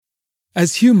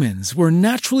As humans, we're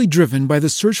naturally driven by the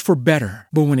search for better.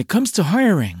 But when it comes to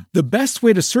hiring, the best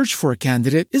way to search for a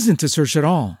candidate isn't to search at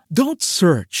all. Don't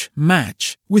search,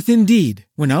 match with Indeed.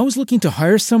 When I was looking to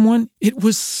hire someone, it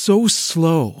was so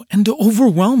slow and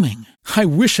overwhelming. I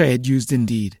wish I had used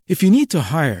Indeed. If you need to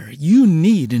hire, you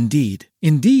need Indeed.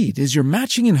 Indeed is your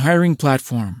matching and hiring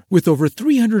platform with over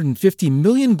 350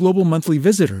 million global monthly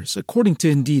visitors, according to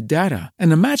Indeed data,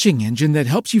 and a matching engine that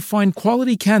helps you find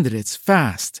quality candidates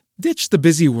fast. Ditch the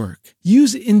busy work.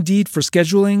 Use Indeed for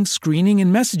scheduling, screening,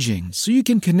 and messaging so you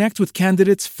can connect with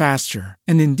candidates faster.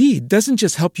 And Indeed doesn't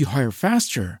just help you hire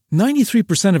faster.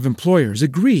 93% of employers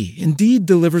agree Indeed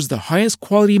delivers the highest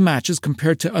quality matches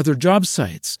compared to other job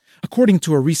sites, according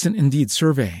to a recent Indeed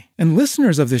survey. And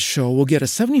listeners of this show will get a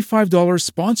 $75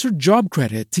 sponsored job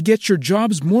credit to get your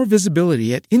jobs more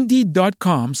visibility at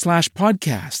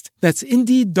Indeed.com/podcast. That's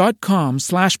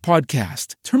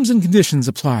Indeed.com/podcast. Terms and conditions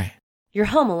apply. You're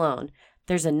home alone.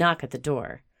 There's a knock at the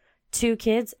door. 2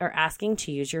 kids are asking to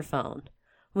use your phone.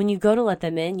 When you go to let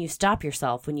them in, you stop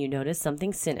yourself when you notice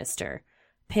something sinister.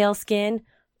 Pale skin,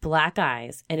 black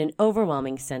eyes, and an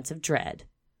overwhelming sense of dread.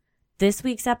 This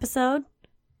week's episode,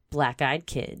 Black-Eyed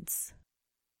Kids.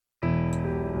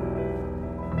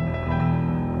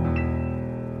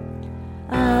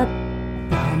 A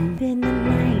bump in the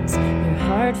night, your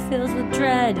heart fills with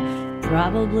dread.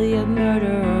 Probably a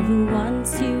murderer who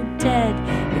wants you dead.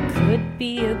 It could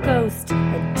be a ghost,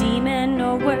 a demon,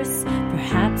 or worse.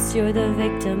 Perhaps you're the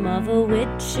victim of a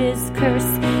witch's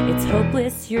curse. It's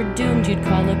hopeless, you're doomed. You'd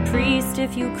call a priest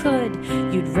if you could.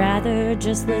 You'd rather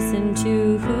just listen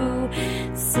to who?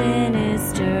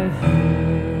 Sinisterhood.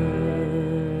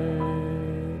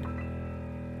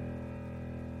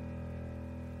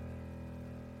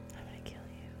 I'm gonna kill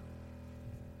you.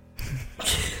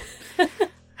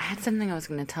 I had something I was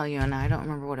going to tell you, and I don't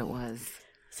remember what it was.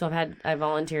 So I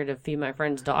volunteered to feed my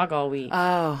friend's dog all week.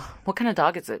 Oh, what kind of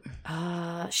dog is it?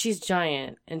 She's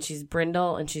giant, and she's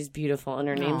brindle, and she's beautiful, and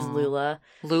her name's Lula.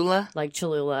 Lula? Like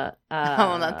Cholula.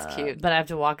 Oh, that's cute. But I have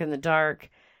to walk in the dark,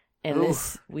 and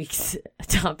this week's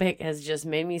topic has just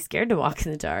made me scared to walk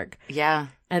in the dark. Yeah.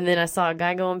 And then I saw a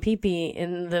guy going pee-pee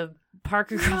in the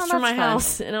park across from my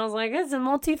house, and I was like, it's a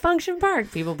multi-function park.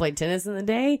 People play tennis in the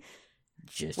day.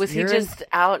 Was he just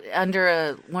out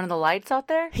under one of the lights out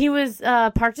there? He was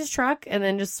parked his truck and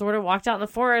then just sort of walked out in the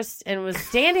forest and was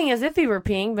standing as if he were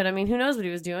peeing, but I mean, who knows what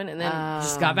he was doing? And then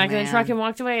just got back in the truck and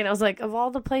walked away. And I was like, of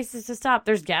all the places to stop,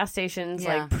 there's gas stations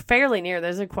like fairly near.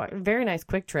 There's a very nice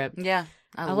Quick Trip. Yeah,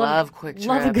 I love Quick Trip.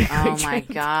 Love a good Quick Trip. My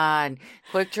God,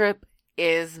 Quick Trip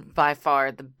is by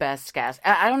far the best gas.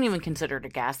 I don't even consider it a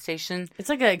gas station. It's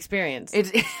like an experience.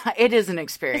 It is an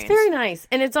experience. It's very nice,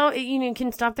 and it's all you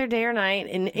can stop there day or night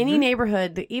in any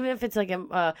neighborhood. Even if it's like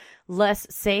a less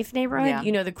safe neighborhood,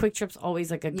 the Quick Trip's always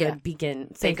like a good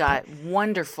beacon. They got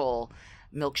wonderful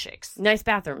milkshakes, nice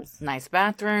bathrooms,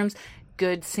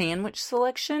 good sandwich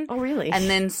selection. Oh, really? And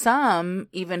then some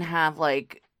even have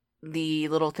like the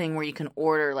little thing where you can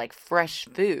order like fresh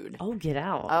food. Oh, get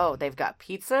out! Oh, they've got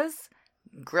pizzas.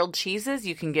 Grilled cheeses,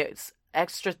 you can get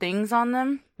extra things on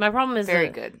them. My problem is very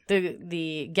good.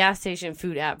 The gas station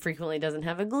food app frequently doesn't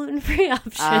have a gluten-free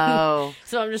option. Oh,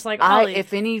 so I'm just like,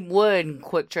 if any would,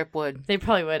 Quick Trip would. They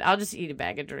probably would. I'll just eat a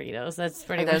bag of Doritos. That's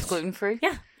pretty. Are those gluten-free?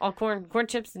 Yeah, all corn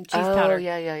chips and cheese powder. Oh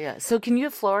yeah. So can you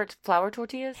have flour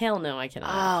tortillas? Hell no, I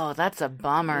cannot. Oh, that's a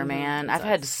bummer, man. I've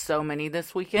had so many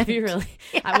this weekend. Have you really?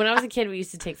 Yeah. When I was a kid, we used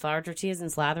to take flour tortillas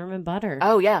and slather them in butter.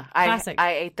 Oh yeah, classic.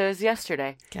 I ate those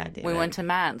yesterday. God damn we went to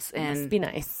Matt's and must be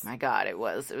nice. My God, it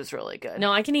was really good.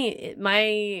 No, I can eat.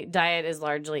 My diet is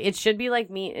largely, it should be like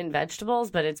meat and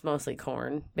vegetables, but it's mostly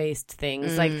corn based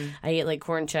things. Like I eat like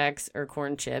corn checks or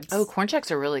corn chips. Oh, corn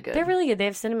checks are really good. They're really good. They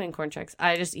have cinnamon corn checks.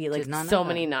 I just eat like so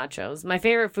many nachos. My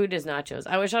favorite food is nachos.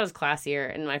 I wish I was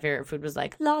classier and my favorite food was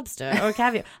like lobster or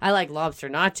caviar. I like lobster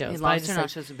nachos. Lobster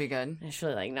nachos would be good. I just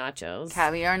really like nachos.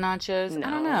 Caviar nachos? No, I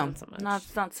don't know. not so much. Not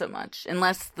so much.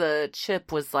 Unless the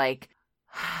chip was like,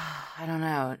 I don't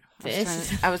know. Fish?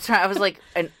 I was like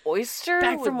an oyster?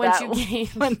 Back from what you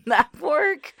gave. Would that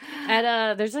work?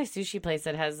 At there's like sushi place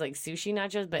that has like sushi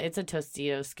nachos, but it's a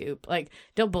Tostito scoop. Like,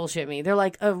 don't bullshit me. They're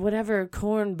like a whatever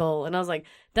corn bowl, and I was like,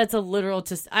 that's a literal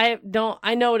I know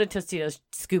what a Tostito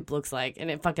scoop looks like,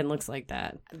 and it fucking looks like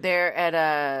that. They're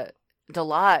at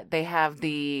Delot. They have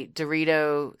the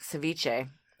Dorito ceviche.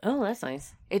 Oh, that's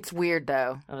nice. It's weird,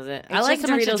 though. That was it. It's I like just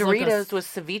a bunch of Doritos Doritos with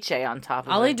ceviche on top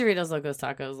of it. I'll eat Doritos Locos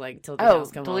Tacos, like, till the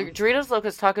cows come home. Doritos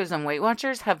Locos Tacos and Weight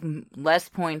Watchers have less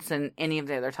points than any of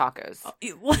the other tacos.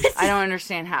 What? I don't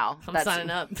understand how. I'm signing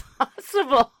up.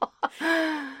 Possible.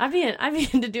 I'd be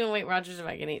into doing Weight Watchers if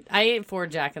I can eat. I ate 4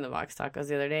 Jack in the Box tacos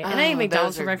the other day, and I ate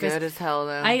McDonald's for breakfast. Good as hell,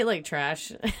 though. I eat like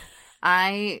trash.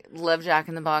 I love Jack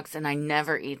in the Box, and I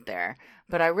never eat there.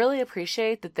 But I really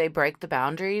appreciate that they break the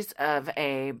boundaries of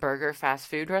a burger fast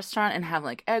food restaurant and have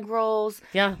like egg rolls,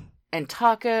 yeah, and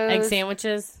tacos, egg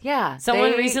sandwiches. Yeah,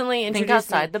 someone recently introduced think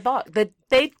outside the box.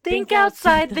 They think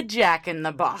outside the Jack in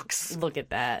the Box. Look at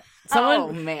that.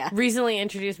 Someone man. recently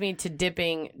introduced me to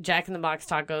dipping Jack in the Box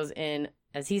tacos in,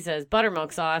 as he says,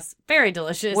 buttermilk sauce. Very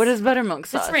delicious. What is buttermilk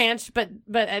sauce? It's ranch, but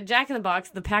at Jack in the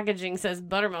Box, the packaging says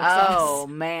buttermilk sauce. Oh,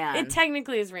 man. It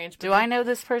technically is ranch. Do I know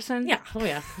this person? Yeah. Oh,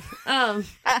 yeah.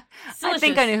 I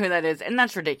think I know who that is, and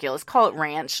that's ridiculous. Call it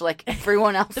ranch like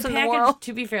everyone else in the world.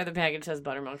 To be fair, the package says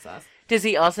buttermilk sauce. Does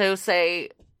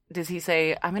he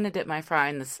say, I'm going to dip my fry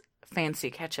in this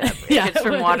fancy ketchup? Yeah, it's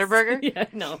from Whataburger? Yeah,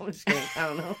 no, I'm just kidding. I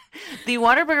don't know. The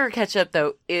Whataburger ketchup,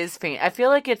 though, is fancy. I feel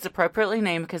like it's appropriately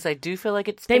named because I do feel like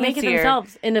it's They fancier. make it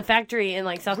themselves in the factory in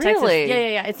like South Really?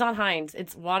 Texas. Yeah. It's not Heinz.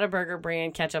 It's Whataburger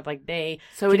brand ketchup. Like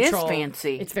So it is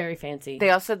fancy. It's very fancy. They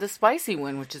also have the spicy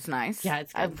one, which is nice. Yeah,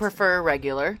 it's good. I prefer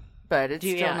regular, but it's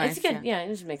still nice. It's good. Yeah,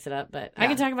 just mix it up. But I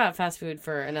could talk about fast food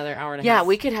for another hour and a half. Yeah,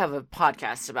 we could have a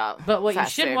podcast about But what you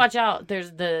fast should food. watch out, there's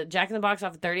the Jack in the Box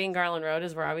off of 30 and Garland Road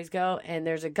is where I always go. And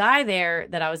there's a guy there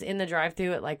that I was in the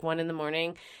drive-thru at like 1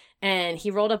 a.m. And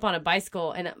he rolled up on a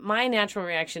bicycle. And my natural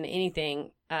reaction to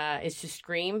anything is to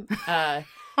scream.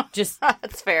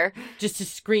 That's fair. Just to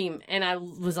scream. And I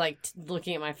was like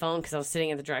looking at my phone because I was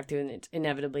sitting at the drive-thru, and it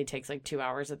inevitably takes like 2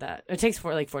 hours at that. It takes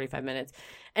like 45 minutes.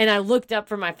 And I looked up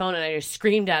from my phone and I just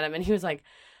screamed at him, and he was like,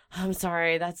 I'm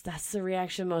sorry, that's the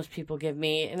reaction most people give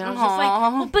me. And I was just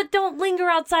like, well, but don't linger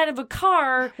outside of a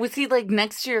car. Was he like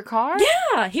next to your car?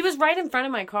 Yeah, he was right in front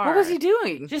of my car. What was he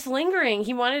doing? Just lingering.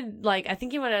 He wanted, I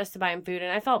think he wanted us to buy him food,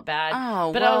 and I felt bad.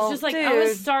 Oh, but well, I was just like, dude. I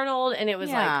was startled, and it was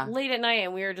like late at night,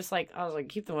 and we were just like, I was like,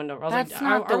 keep the window. I was That's like,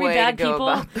 not the are we way bad to go people?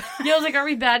 about Yeah, I was like, are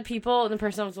we bad people? And the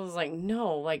person was like,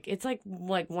 no, like it's like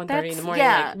 1:30 in the morning.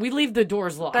 Yeah. Like, we leave the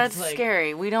doors locked. That's like,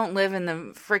 scary. We don't live in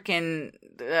the freaking.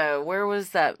 Where was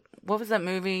that? What was that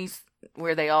movie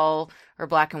where they all are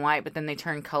black and white, but then they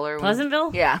turn color?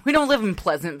 Pleasantville? Yeah, we don't live in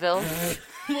Pleasantville.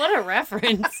 What a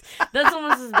reference. That's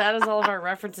almost as bad as all of our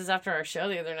references after our show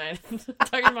the other night.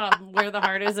 Talking about Where the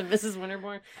Heart Is and Mrs.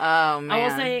 Winterbourne. Oh, man. I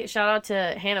will say shout out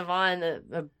to Hannah Vaughn,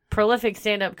 a prolific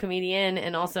stand-up comedian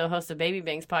and also host of Baby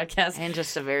Bangs podcast. And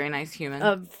just a very nice human.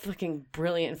 A fucking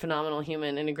brilliant, phenomenal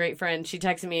human and a great friend. She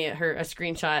texted me a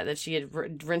screenshot that she had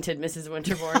rented Mrs.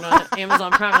 Winterbourne on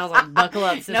Amazon Prime. And I was like, buckle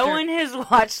up, sister. No one has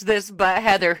watched this but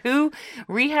Heather, who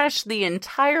rehashed the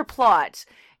entire plot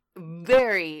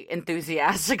very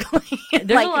enthusiastically in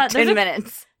like 10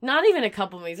 minutes. Not even a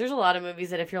couple movies. There's a lot of movies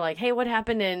that if you're like, hey, what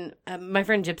happened in... my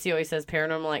friend Gypsy always says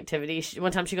Paranormal Activity.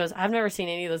 One time she goes, I've never seen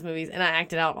any of those movies, and I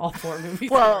acted out all 4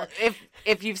 movies. Well,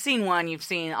 if you've seen one, you've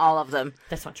seen all of them.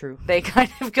 That's not true. They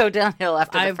kind of go downhill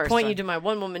after the first one. I point you to my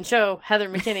one-woman show, Heather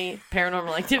McKinney,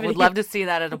 Paranormal Activity. I would love to see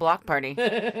that at a block party.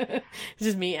 It's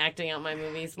just me acting out my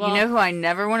movies. Well, you know who I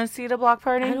never want to see at a block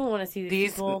party? I don't want to see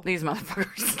these people. These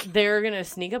motherfuckers. They're going to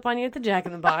sneak up on you at the Jack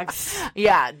in the Box.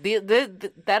 Yeah,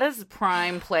 that is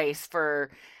prime place for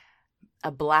a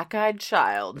black-eyed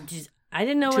child I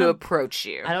didn't know to approach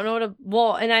you. I don't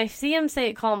know and I see him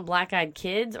call them black-eyed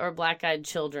kids or black-eyed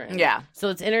children. Yeah. So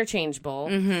it's interchangeable.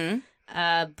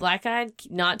 Mm-hmm. Black-eyed,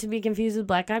 not to be confused with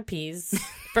black-eyed peas.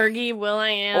 Fergie,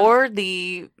 Will.i.am. Or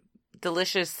the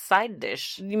delicious side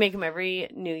dish. You make them every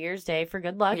New Year's Day for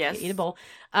good luck. Yes. Eat a bowl.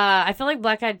 I feel like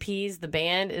Black Eyed Peas, the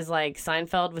band, is like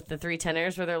Seinfeld with the 3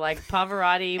 tenors where they're like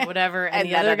Pavarotti, whatever, and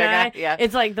the other guy. Yeah.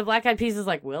 It's like the Black Eyed Peas is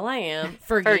like Will.i.am,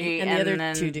 Fergie, and the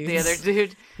other 2 dudes. The other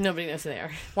dude. Nobody knows who they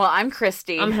are. Well, I'm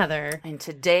Christy. I'm Heather. And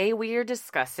today we are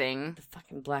discussing The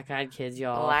fucking Black Eyed Kids,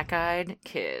 y'all. Black Eyed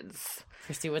Kids.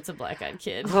 Christy, what's a Black Eyed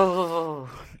Kid? Oh,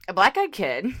 a Black Eyed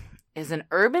Kid is an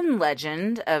urban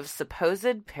legend of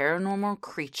supposed paranormal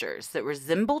creatures that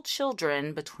resemble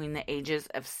children between the ages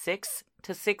of 6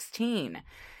 to 16.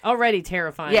 Already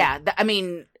terrifying. Yeah, I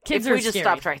mean, kids if are we just scary.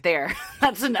 stopped right there,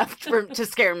 that's enough to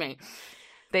scare me.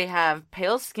 They have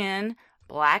pale skin,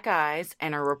 black eyes,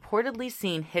 and are reportedly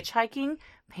seen hitchhiking,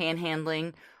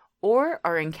 panhandling, or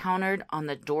are encountered on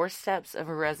the doorsteps of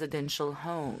residential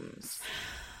homes.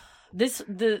 This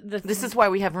is why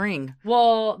we have Ring.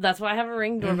 Well, that's why I have a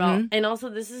Ring doorbell. Mm-hmm. And also,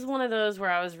 this is one of those where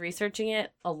I was researching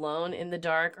it alone in the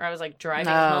dark, or I was like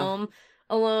driving home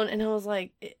alone. And I was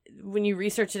like, when you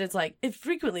research it, it's like, it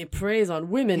frequently preys on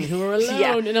women who are alone.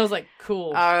 Yeah. And I was like,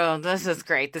 cool. Oh, this is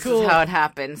great. This Cool. is how it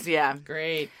happens. Yeah.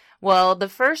 Great. Well, the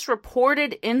first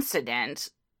reported incident,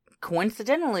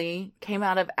 coincidentally, came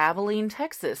out of Abilene,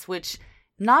 Texas, which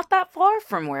not that far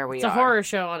from where we It's are. a horror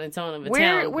show on its own of a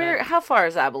town. but- How far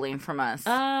is Abilene from us?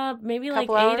 maybe like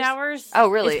Couple 8 hours. Oh,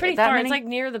 really? It's pretty That far. many? It's like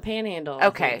near the Panhandle. I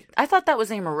Okay. think. I thought that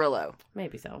was Amarillo.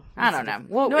 Maybe so. I don't know.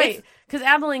 Well, No, wait, because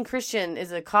Abilene Christian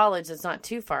is a college that's not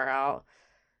too far out.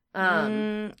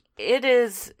 it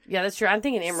is Yeah, that's true. I'm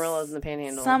thinking Amarillo's in the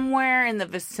Panhandle. somewhere in the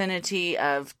vicinity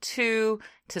of 2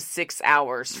 to 6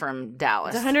 hours from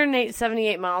Dallas. It's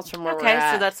 178 miles from where we're Okay,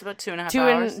 at. so that's about 2.5 2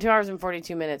 hours. 2 hours and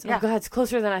 42 minutes. Yeah. Oh, God, it's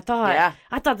closer than I thought. Yeah.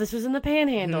 I thought this was in the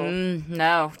Panhandle.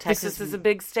 No, Texas is a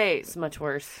big state. It's much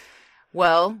worse.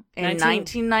 Well, in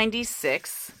 19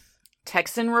 1996,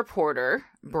 Texan reporter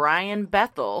Brian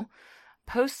Bethel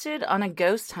posted on a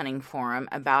ghost hunting forum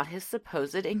about his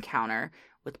supposed encounter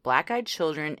with black-eyed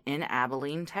children in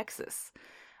Abilene, Texas.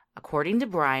 According to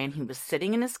Brian, he was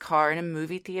sitting in his car in a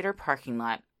movie theater parking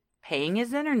lot, paying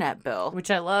his internet bill.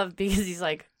 Which I love because he's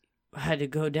like, I had to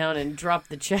go down and drop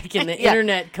the check in the Yeah.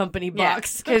 internet company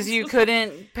box. Because you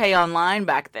couldn't pay online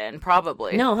back then,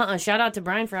 probably. No, shout out to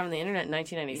Brian for having the internet in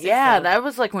 1996. Yeah, though. that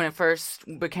was like when it first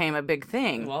became a big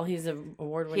thing. Well, he's an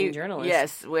award-winning journalist.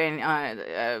 Yes, when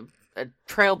a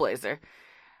trailblazer.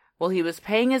 Well, he was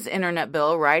paying his internet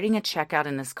bill, writing a check out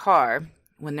in his car,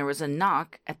 when there was a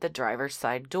knock at the driver's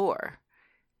side door.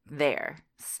 There,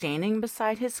 standing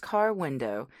beside his car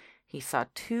window, he saw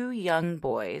 2 young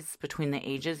boys between the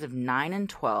ages of 9 and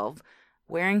 12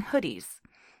 wearing hoodies.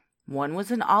 One was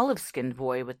an olive-skinned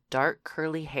boy with dark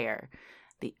curly hair.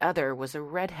 The other was a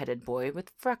red-headed boy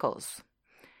with freckles.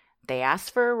 They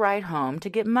asked for a ride home to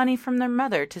get money from their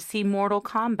mother to see Mortal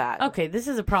Kombat. Okay, this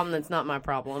is a problem that's not my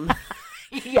problem.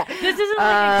 Yeah. This isn't like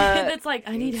a kid that's like,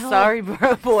 I need help. Sorry,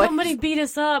 bro, boy. Somebody beat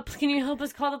us up. Can you help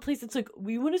us call the police? It's like,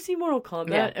 we want to see Mortal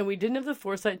Kombat, Yeah. and we didn't have the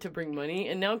foresight to bring money,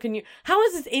 and now can you... How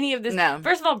is this any of this? No.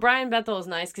 First of all, Brian Bethel is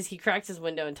nice because he cracks his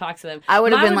window and talks to them. I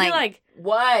would have Mine been be like,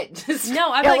 what? Just No,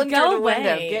 I'd be yell like, them through go the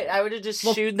window. away. I would have just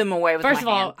shooed them away with First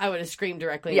my of all, hand. I would have screamed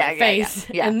directly Yeah, in your yeah, yeah, face,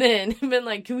 yeah. and then been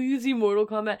like, "Can we see Mortal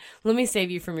Kombat? Let me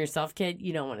save you from yourself, kid.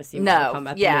 You don't want to see No, Mortal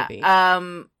Kombat yeah. the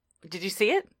movie." Did you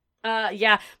see it?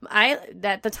 Yeah.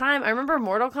 At the time, I remember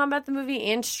Mortal Kombat the movie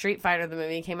and Street Fighter the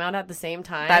movie came out at the same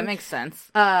time. That makes sense.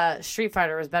 Street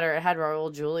Fighter was better. It had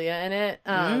Raul Julia in it.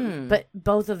 But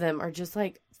both of them are just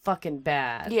like fucking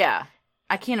bad. Yeah.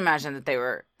 I can't imagine that they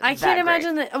were I can't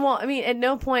imagine that. Well, I mean, at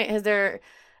no point has there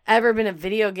ever been a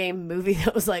video game movie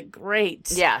that was like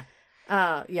great. Yeah.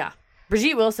 Yeah.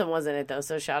 Brigitte Wilson was in it though,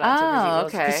 so shout out to Brigitte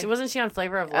Wilson. okay. 'Cause wasn't she on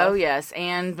Flavor of Love? Oh, yes.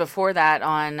 And before that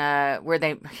on where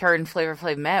her and Flavor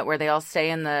Flav met, where they all stay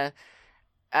in the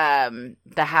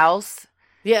house.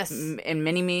 Yes. And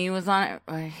Mini-Me was on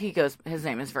it. His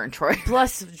name is Vern Troy.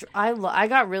 Plus, I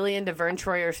got really into Vern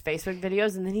Troyer's Facebook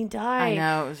videos, and then he died. I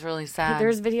know. It was really sad.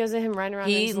 There's videos of him riding around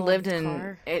in He his lived little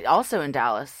car. also in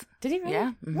Dallas. Did he really?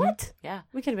 Yeah. Mhm. What? Yeah.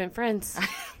 We could have been friends.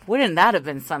 Wouldn't that have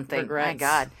been something? Regrets. My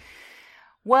God.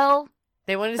 Well,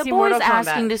 They wanted to the see boys Mortal Kombat.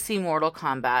 asking to see Mortal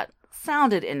Kombat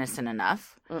sounded innocent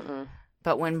enough.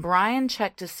 But when Brian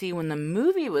checked to see when the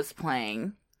movie was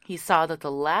playing, he saw that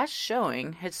the last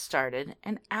showing had started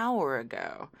an hour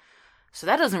ago. So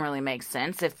that doesn't really make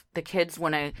sense. If the kids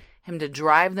want him to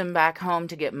drive them back home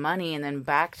to get money and then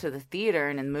back to the theater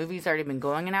and the movie's already been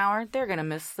going an hour, they're going to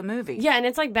miss the movie. Yeah, and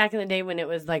it's like back in the day when it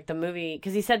was like the movie,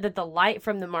 because he said that the light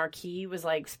from the marquee was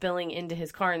like spilling into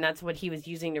his car, and that's what he was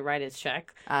using to write his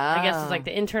check. I guess it's like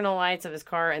the internal lights of his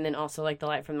car, and then also like the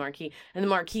light from the marquee. And the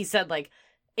marquee said like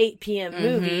 8 p.m.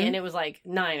 movie, and it was like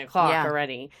 9 o'clock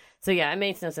already. So yeah, it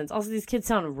makes no sense. Also, these kids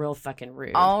sound real fucking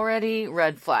rude. Already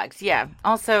red flags. Yeah.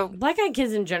 Also, Black-eyed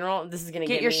kids in general, this is gonna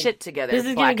get get your me, shit together. This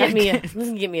is gonna get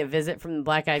Black-eyed me a visit from the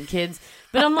black-eyed kids.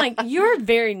 But I'm like, you're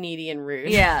very needy and rude.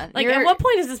 Yeah, Like, at what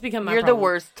point does this become my You're problem? the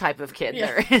worst type of kid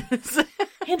there is.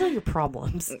 Handle your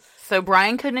problems. So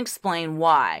Brian couldn't explain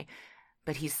why,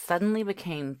 but he suddenly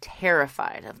became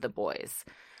terrified of the boys.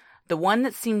 The one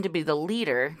that seemed to be the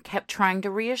leader kept trying to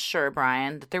reassure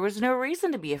Brian that there was no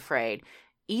reason to be afraid,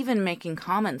 even making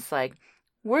comments like,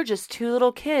 "We're just 2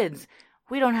 little kids.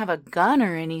 We don't have a gun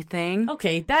or anything."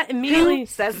 Okay, that immediately Who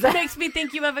says that? makes me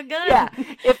think you have a gun. Yeah.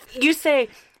 If you say,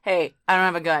 "Hey, I don't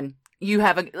have a gun," you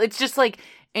have a... It's just like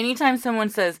anytime someone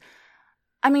says,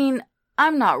 I mean,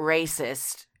 I'm not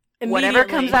racist. whatever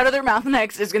comes out of their mouth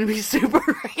next is going to be super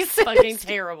racist. Fucking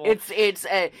terrible. It's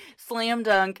a slam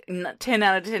dunk 10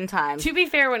 out of 10 times. To be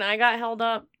fair, when I got held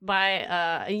up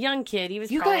by a young kid, he was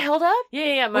got held up?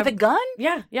 Yeah. With a gun?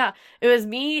 Yeah. It was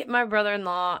me, my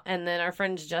brother-in-law, and then our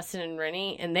friends Justin and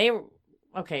Rennie, and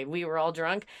we were all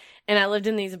drunk. And I lived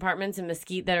in these apartments in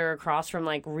Mesquite that are across from,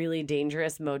 like, really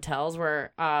dangerous motels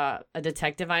where a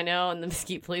detective I know and the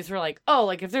Mesquite police were like, oh,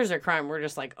 like, if there's a crime, we're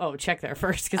just like, oh, check there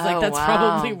first. Because, like, that's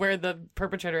probably where the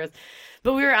perpetrator is.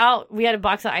 But we were out. We had a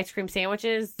box of ice cream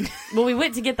sandwiches. Well, we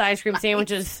went to get the ice cream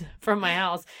sandwiches from my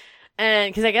house.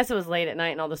 And because I guess it was late at night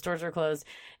and all the stores were closed.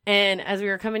 And as we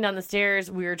were coming down the stairs,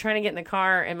 we were trying to get in the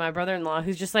car, and my brother-in-law,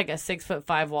 who's just like a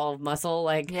 6'5" wall of muscle,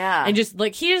 like, and just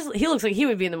like he looks like he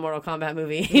would be in the Mortal Kombat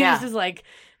movie. He just is like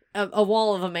a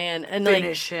wall of a man, and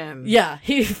finish him. Yeah,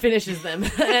 he finishes them.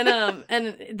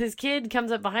 And this kid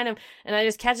comes up behind him, and I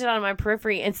just catch it out of my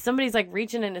periphery, and somebody's like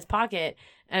reaching in his pocket.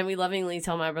 And we lovingly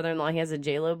tell my brother-in-law he has a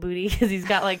J-Lo booty because he's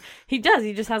got like, he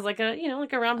just has like a,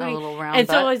 like a round booty. A little round and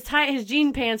butt. So his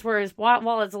jean pants where his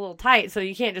wallet's a little tight, so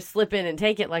you can't just slip in and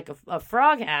take it like a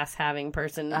frog ass having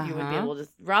person. You would be able to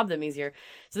just rob them easier.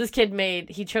 So this kid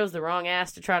he chose the wrong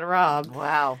ass to try to rob.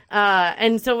 Wow.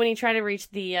 And so when he tried to reach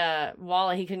the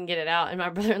wallet, he couldn't get it out. And my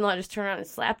brother-in-law just turned around and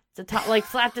slapped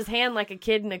his hand like a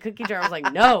kid in a cookie jar. I was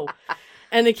like, no.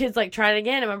 And the kid's like, try it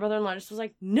again. And my brother-in-law just was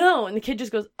like, no. And the kid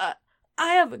just goes,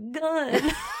 I have a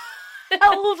gun.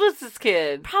 How old was this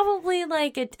kid? Probably I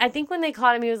think when they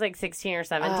caught him, he was like 16 or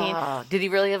 17. Did he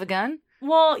really have a gun?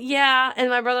 Well, yeah. And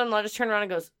my brother-in-law just turned around and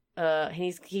goes,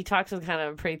 he talks with kind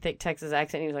of a pretty thick Texas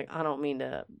accent. He was like, I don't mean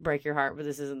to break your heart, but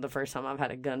this isn't the first time I've had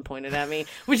a gun pointed at me,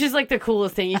 which is like the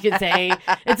coolest thing you could say.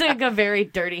 It's like a very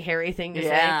dirty, hairy thing to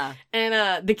say.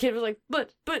 And the kid was like,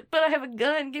 but I have a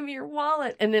gun. Give me your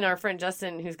wallet. And then our friend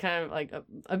Justin, who's kind of like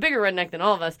a bigger redneck than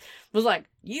all of us, was like,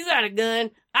 you got a gun.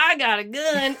 I got a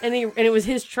gun. And it was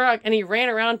his truck, and he ran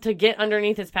around to get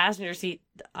underneath his passenger seat,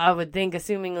 I would think,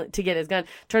 assuming to get his gun.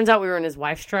 Turns out we were in his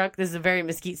wife's truck. This is a very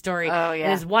Mesquite story. Oh, yeah.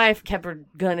 And his wife kept her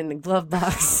gun in the glove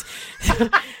box.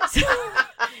 so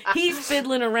he's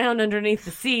fiddling around underneath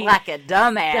the seat. Like a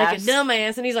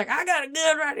dumbass. And he's like, I got a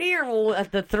gun right here. Well,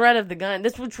 at the threat of the gun.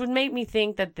 Which would make me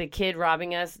think that the kid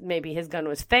robbing us, maybe his gun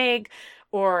was fake.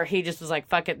 Or he just was like,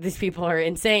 fuck it, these people are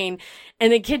insane.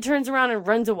 And the kid turns around and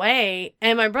runs away.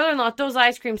 And my brother-in-law throws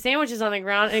ice cream sandwiches on the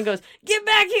ground and goes, get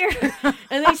back here.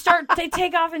 And they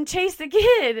take off and chase the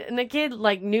kid. And the kid,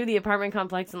 like, knew the apartment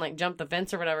complex and, like, jumped the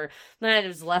fence or whatever. Then I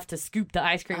was left to scoop the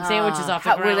ice cream sandwiches off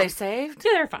the ground. Were they saved?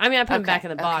 Yeah, they're fine. I mean, I put them back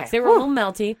in the box. They were a little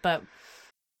melty, but...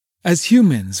 As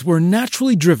humans, we're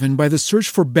naturally driven by the search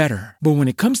for better. But when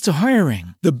it comes to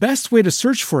hiring, the best way to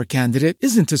search for a candidate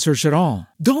isn't to search at all.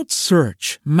 Don't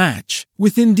search, match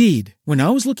with Indeed. When I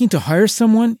was looking to hire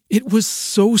someone, it was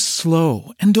so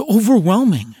slow and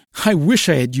overwhelming. I wish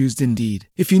I had used Indeed.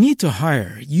 If you need to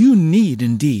hire, you need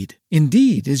Indeed.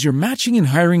 Indeed is your matching and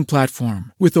hiring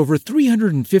platform with over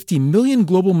 350 million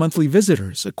global monthly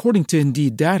visitors, according to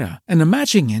Indeed data, and a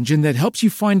matching engine that helps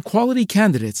you find quality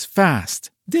candidates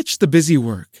fast. Ditch the busy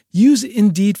work. Use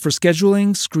Indeed for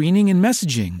scheduling, screening, and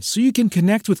messaging so you can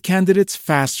connect with candidates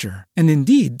faster. And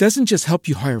Indeed doesn't just help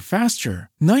you hire faster.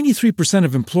 93%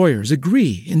 of employers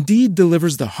agree Indeed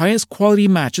delivers the highest quality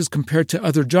matches compared to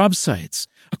other job sites,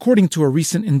 according to a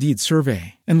recent Indeed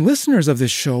survey. And listeners of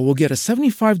this show will get a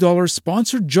 $75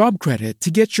 sponsored job credit to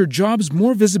get your jobs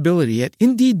more visibility at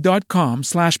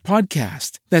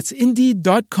Indeed.com/podcast. That's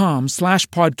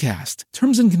Indeed.com/podcast.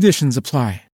 Terms and conditions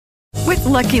apply. With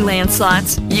Lucky Land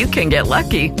Slots, you can get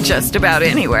lucky just about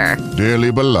anywhere.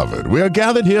 Dearly beloved, we are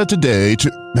gathered here today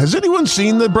to... Has anyone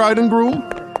seen the bride and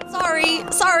groom?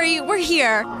 Sorry, we're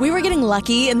here. We were getting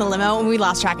lucky in the limo and we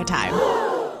lost track of time.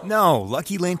 No,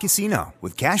 Lucky Land Casino,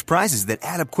 with cash prizes that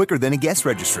add up quicker than a guest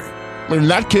registry. In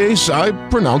that case, I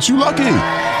pronounce you lucky.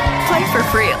 Play for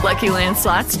free at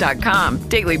LuckyLandSlots.com.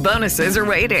 Daily bonuses are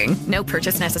waiting. No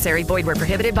purchase necessary. Void where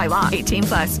prohibited by law.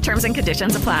 18+. Terms and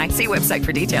conditions apply. See website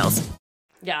for details.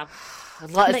 Yeah.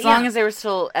 As long as they were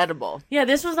still edible. Yeah,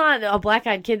 this was not a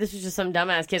black-eyed kid. This was just some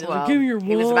dumbass kid. Well, Give me your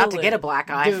wallet. He was about to get a black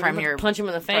eye from your... Punch him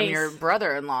in the face. From your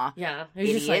brother-in-law. Yeah.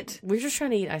 Idiot. We're just trying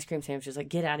to eat ice cream sandwiches. Like,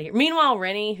 get out of here. Meanwhile,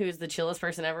 Rennie, who's the chillest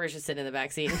person ever, is just sitting in the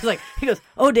back seat. He goes,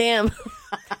 oh, damn.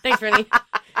 Thanks, Rennie.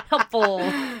 Helpful.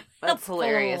 That's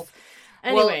hilarious.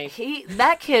 Anyway. Well,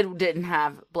 that kid didn't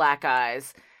have black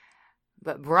eyes.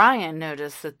 But Brian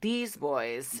noticed that these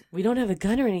boys... We don't have a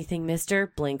gun or anything,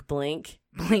 mister. Blink, blink.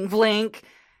 Blink, blink.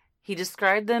 He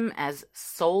described them as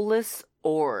soulless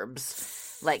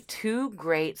orbs, like two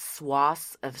great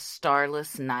swaths of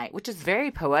starless night, which is very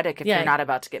poetic if you're not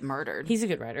about to get murdered. He's a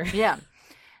good writer. Yeah.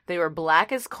 They were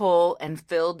black as coal and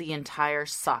filled the entire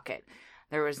socket.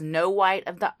 There was no white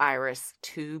of the iris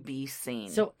to be seen.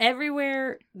 So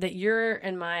everywhere that your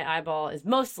and my eyeball is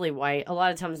mostly white, a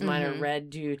lot of times mine are red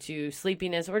due to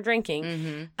sleepiness or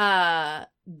drinking.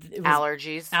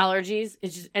 Allergies.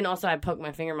 It's just, and also I poked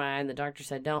my finger in my eye and the doctor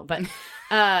said don't. But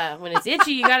when it's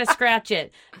itchy, you got to scratch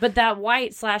it. But that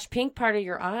white/pink part of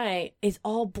your eye is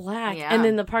all black. Yeah. And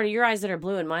then the part of your eyes that are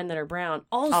blue and mine that are brown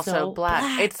also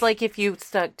black. It's like if you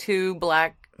stuck 2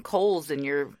 black coals in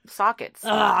your sockets. Or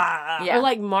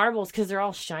like marbles because they're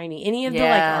all shiny. Any of the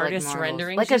like artist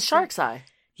renderings. Like a shark's eye.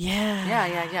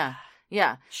 Yeah.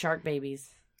 Yeah. Shark babies.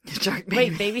 Shark babies.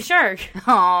 Wait, baby shark.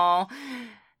 Aw.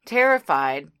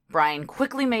 Terrified, Brian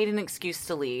quickly made an excuse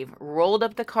to leave, rolled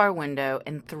up the car window,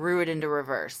 and threw it into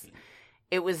reverse.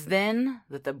 It was then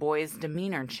that the boy's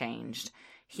demeanor changed.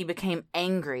 He became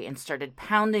angry and started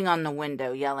pounding on the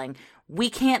window, yelling, "We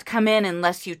can't come in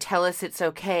unless you tell us it's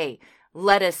okay.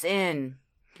 Let us in."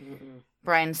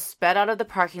 Brian sped out of the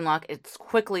parking lot as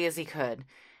quickly as he could.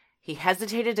 He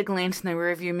hesitated to glance in the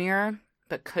rearview mirror,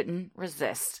 but couldn't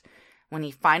resist. When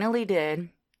he finally did,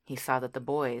 he saw that the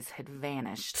boys had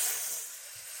vanished.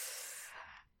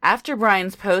 After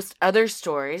Brian's post, other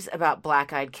stories about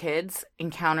black-eyed kids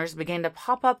encounters began to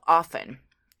pop up often,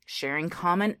 sharing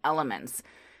common elements.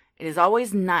 It is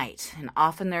always night, and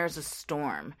often there is a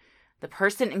storm. The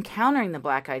person encountering the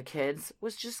black-eyed kids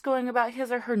was just going about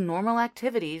his or her normal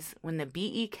activities when the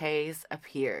BEKs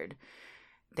appeared.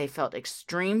 They felt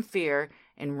extreme fear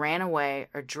and ran away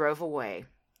or drove away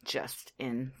just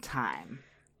in time.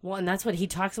 Well, and that's what he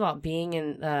talks about, being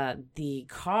in the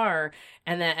car,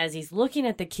 and that as he's looking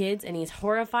at the kids and he's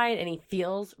horrified and he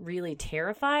feels really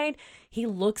terrified, he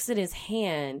looks at his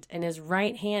hand, and his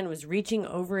right hand was reaching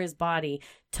over his body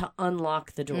to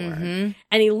unlock the door. And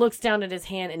he looks down at his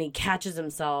hand and he catches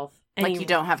himself. And like you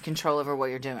don't have control over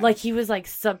what you're doing. Like he was like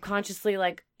subconsciously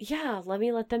like, yeah, let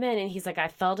me let them in. And he's like, I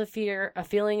felt a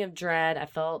feeling of dread. I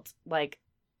felt like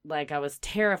I was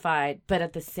terrified, but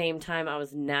at the same time, I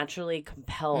was naturally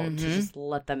compelled to just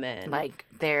let them in. Like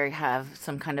they have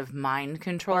some kind of mind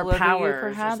control or over power, you,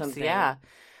 perhaps. Or something. Yeah.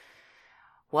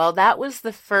 Well, that was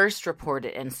the first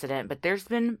reported incident, but there's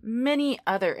been many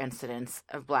other incidents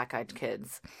of black-eyed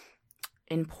kids.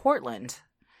 In Portland,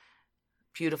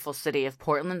 beautiful city of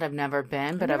Portland. I've never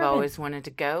been, but I've always wanted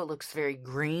to go. It looks very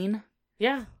green.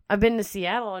 Yeah. I've been to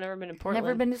Seattle. I've never been to Portland.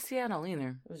 Never been to Seattle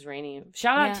either. It was rainy.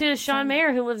 Shout out to Sean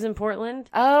Mayer, who lives in Portland.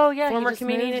 Oh, yeah. Former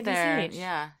comedian at DCH.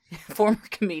 Yeah. Former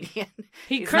comedian.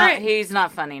 He's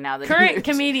not funny now. That current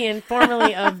comedian,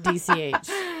 formerly of DCH.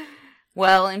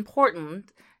 Well, in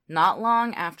Portland, not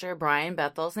long after Brian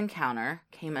Bethel's encounter,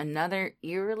 came another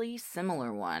eerily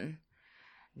similar one.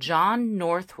 John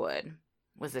Northwood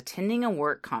was attending a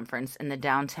work conference in the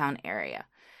downtown area.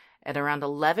 At around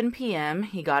 11 p.m.,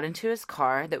 he got into his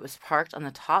car that was parked on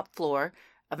the top floor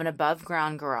of an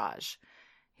above-ground garage.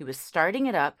 He was starting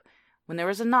it up when there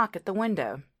was a knock at the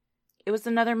window. It was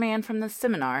another man from the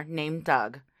seminar named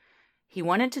Doug. He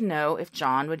wanted to know if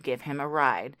John would give him a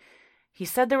ride. He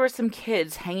said there were some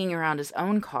kids hanging around his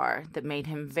own car that made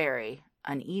him very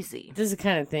uneasy. This is the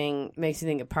kind of thing makes you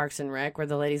think of Parks and Rec, where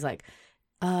the lady's like,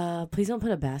 please don't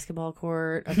put a basketball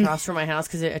court across from my house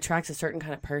because it attracts a certain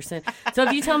kind of person. So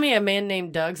if you tell me a man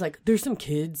named Doug's like, there's some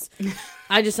kids,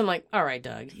 I'm like, all right,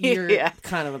 Doug, you're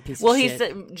kind of a piece of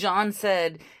shit. John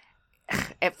said,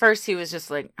 at first he was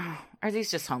just like, oh, are these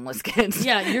just homeless kids?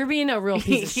 Yeah, you're being a real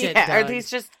piece of shit, Doug. Are these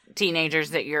just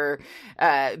teenagers that you're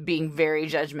being very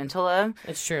judgmental of?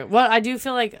 It's true. Well, I do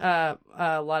feel like a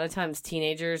lot of times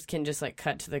teenagers can just like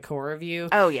cut to the core of you.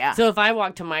 Oh, yeah. So if I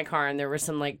walked to my car and there were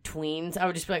some like tweens, I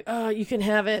would just be like, oh, you can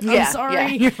have it. I'm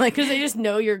sorry. Yeah. Because they just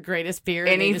know your greatest fear.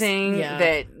 Anything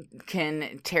that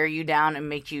can tear you down and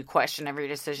make you question every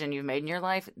decision you've made in your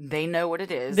life, they know what it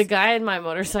is. The guy in my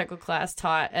motorcycle class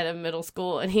taught at a middle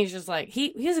school, and he's just like,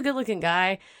 he's a good looking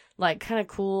guy, like kind of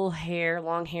cool hair,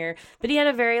 long hair, but he had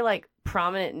a very like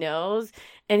prominent nose.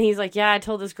 And he's like, yeah, I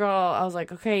told this girl, I was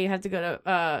like, okay, you have to go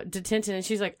to detention. And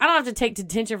she's like, I don't have to take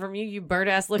detention from you, you bird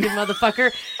ass looking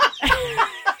motherfucker.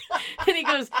 And he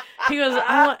goes,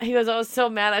 I was so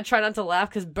mad. I try not to laugh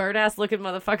because bird ass looking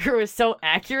motherfucker was so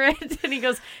accurate. And he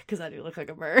goes, because I do look like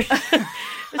a bird.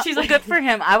 And she's like, good for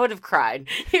him. I would have cried.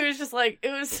 He was just like, it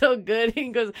was so good. He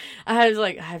goes, I was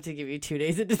like, I have to give you 2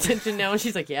 days of detention now. And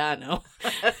she's like, yeah, I know.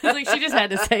 It's like, she just had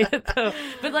to say it though.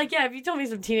 But like, yeah, if you told me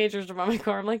some teenagers were by my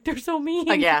car, I'm like, they're so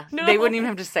mean. Yeah, no. They wouldn't even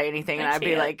have to say anything. And I'd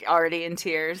be like already in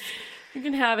tears. You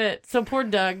can have it. So poor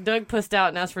Doug. Doug pussed out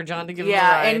and asked for John to give him a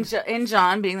ride. And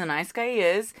John, being the nice guy he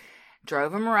is,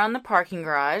 drove him around the parking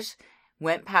garage,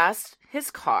 went past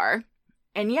his car,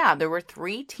 and yeah, there were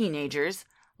 3 teenagers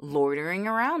loitering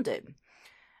around it.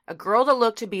 A girl that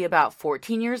looked to be about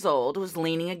 14 years old was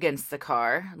leaning against the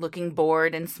car, looking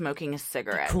bored and smoking a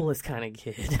cigarette. The coolest kind of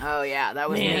kid. Oh, yeah, that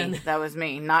was me. That was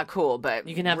me. Not cool, but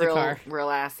you can have real, the car. Real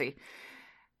assy.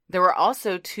 There were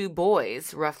also 2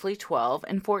 boys, roughly 12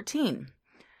 and 14.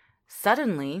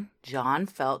 Suddenly, John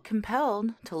felt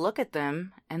compelled to look at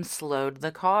them and slowed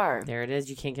the car. There it is.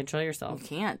 You can't control yourself. You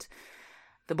can't.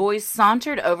 The boys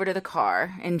sauntered over to the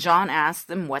car, and John asked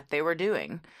them what they were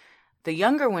doing. The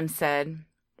younger one said,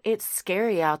 "It's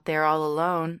scary out there all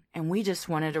alone, and we just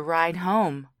wanted a ride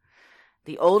home."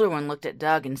 The older one looked at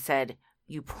Doug and said,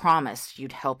 "You promised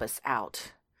you'd help us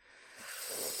out."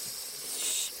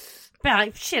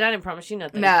 Shit, I didn't promise you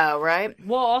nothing. No, right?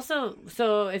 Well, also,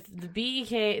 so if the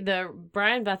the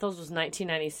Brian Bethels was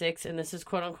 1996, and this is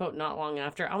quote-unquote not long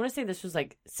after, I want to say this was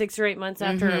like 6 or 8 months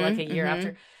after, or like a year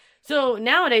after. So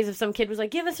nowadays, if some kid was like,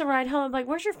 "Give us a ride home," I'm like,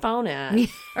 "Where's your phone at?"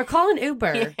 Or call an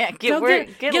Uber. Yeah, get on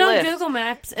Lyft. Google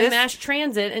Maps and Mass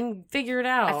Transit and figure it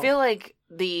out. I feel like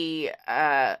the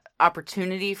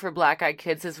opportunity for black-eyed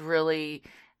kids has really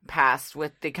passed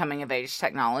with the coming of age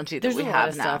technology that we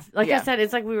have now. Stuff. Like I said,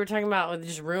 it's like we were talking about with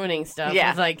just ruining stuff. Yeah.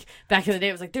 It's like back in the day,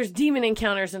 it was like there's demon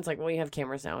encounters, and it's like, well, you have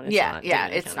cameras now, and it's not.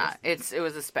 It's not. It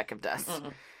was a speck of dust.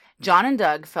 John and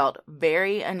Doug felt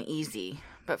very uneasy,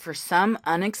 but for some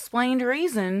unexplained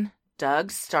reason,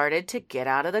 Doug started to get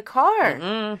out of the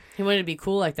car. He wanted to be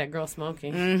cool like that girl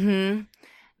smoking.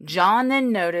 John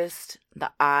then noticed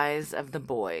the eyes of the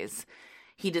boys.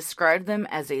 He described them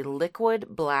as a liquid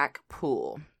black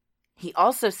pool. He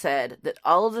also said that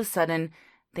all of a sudden,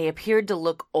 they appeared to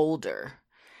look older.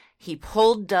 He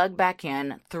pulled Doug back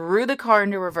in, threw the car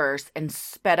into reverse, and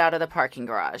sped out of the parking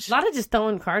garage. A lot of just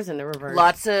throwing cars into reverse.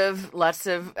 Lots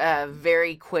of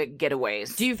very quick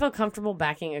getaways. Do you feel comfortable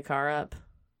backing a car up?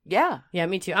 Yeah. Yeah,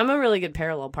 me too. I'm a really good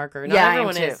parallel parker. Not yeah,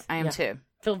 everyone I am too. is. I am too.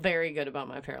 Feel very good about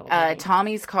my parallel parking.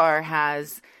 Tommy's car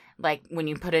has, like, when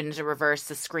you put it into reverse,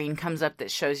 the screen comes up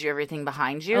that shows you everything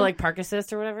behind you. Or like park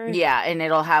assist or whatever? Yeah, and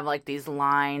it'll have, like, these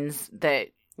lines that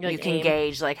you can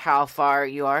gauge, like, how far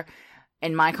you are.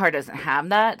 And my car doesn't have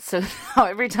that. So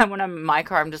every time when I'm in my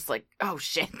car, I'm just like, oh,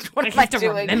 shit. What am I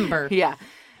doing? Remember. Yeah.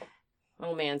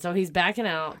 Oh, man. So he's backing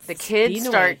out. The kids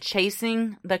start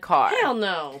chasing the car. Hell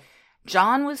no.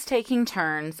 John was taking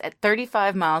turns at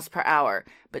 35 miles per hour.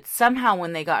 But somehow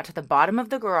when they got to the bottom of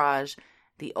the garage,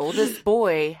 the oldest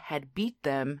boy had beat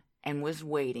them and was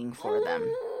waiting for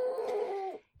them.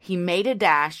 He made a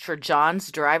dash for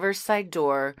John's driver's side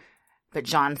door, but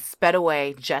John sped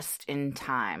away just in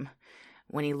time.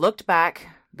 When he looked back,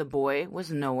 the boy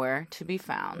was nowhere to be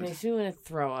found. Makes me want to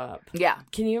throw up. Yeah.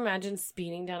 Can you imagine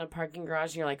speeding down a parking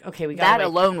garage and you're like, okay, we got that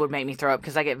alone would make me throw up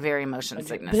because I get very motion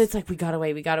sickness. But it's like, we got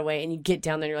away. And you get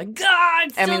down there and you're like, God,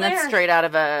 it's still there. That's straight out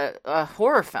of a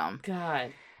horror film.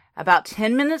 God. About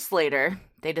 10 minutes later,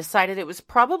 they decided it was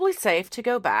probably safe to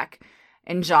go back,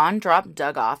 and John dropped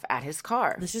Doug off at his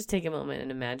car. Let's just take a moment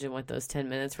and imagine what those 10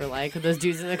 minutes were like with those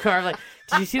dudes in the car. Like,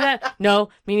 did you see that? No,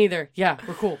 me neither. Yeah,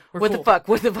 we're cool. What the fuck?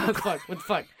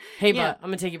 Hey, bud, I'm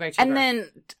going to take you back to your car. And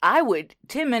then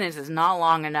 10 minutes is not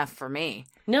long enough for me.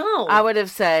 No. I would have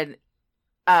said,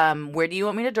 where do you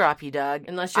want me to drop you, Doug?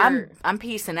 Unless you're... I'm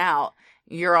peacing out.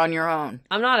 You're on your own.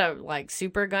 I'm not a,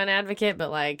 super gun advocate,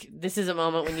 but, this is a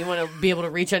moment when you want to be able to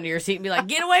reach under your seat and be like,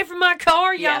 get away from my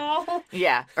car, y'all.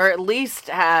 Yeah. Or at least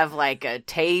have, a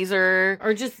taser.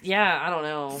 Or just, I don't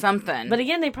know. Something. But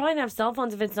again, they probably didn't have cell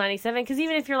phones if it's 97, because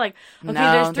even if you're like, okay,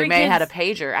 no, there's 3 they may kids. have had a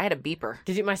pager. I had a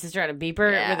beeper. My sister had a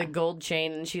beeper with a gold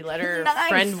chain, and she let her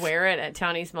friend wear it at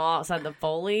Town East Mall outside the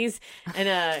Foley's. And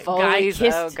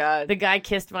the guy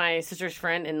kissed my sister's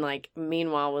friend, and,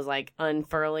 meanwhile was,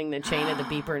 unfurling the chain of the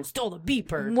beeper and stole the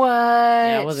beeper. What?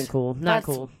 Yeah, it wasn't cool. That's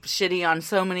cool. Shitty on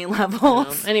so many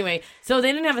levels. Anyway, so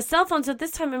they didn't have a cell phone. So at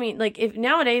this time, if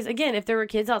nowadays, again, if there were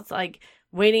kids outside,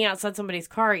 waiting outside somebody's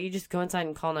car, you just go inside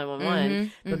and call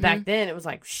 911. But back then, it was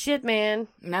like, shit, man.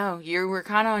 No, you were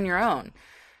kind of on your own.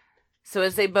 So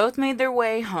as they both made their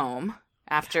way home,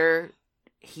 after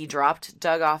he dropped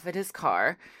Doug off at his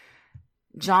car,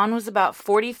 John was about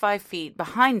 45 feet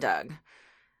behind Doug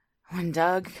when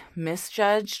Doug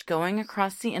misjudged going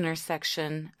across the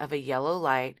intersection of a yellow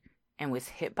light and was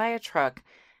hit by a truck,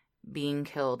 being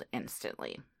killed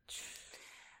instantly.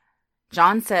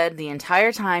 John said the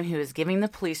entire time he was giving the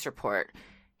police report,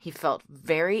 he felt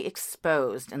very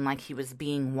exposed and like he was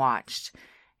being watched.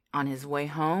 On his way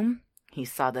home, he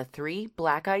saw the 3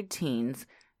 black-eyed teens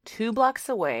 2 blocks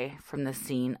away from the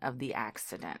scene of the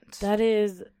accident. That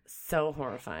is so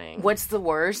horrifying. What's the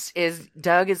worst is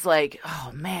Doug is like,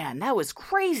 oh man, that was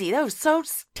crazy. That was so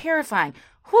terrifying.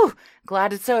 Whew,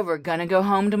 glad it's over. Gonna go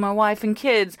home to my wife and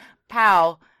kids.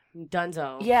 Pow.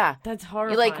 Dunzo. Yeah. That's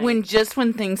horrifying. Like when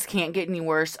things can't get any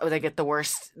worse, they get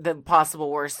the possible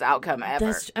worst outcome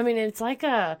ever.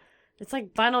 It's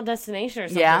like Final Destination or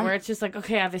something where it's just like,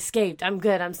 okay, I've escaped. I'm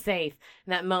good. I'm safe.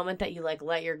 And that moment that you like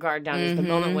let your guard down is the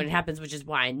moment when it happens, which is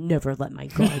why I never let my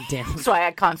guard down. That's why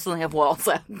I constantly have walls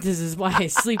up. This is why I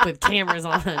sleep with cameras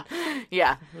on.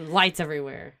 Yeah. Lights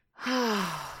everywhere.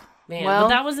 Man, well, but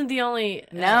that wasn't the only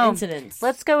incident.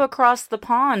 Let's go across the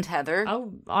pond, Heather.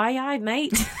 Oh, aye,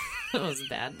 mate. That was a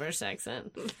bad British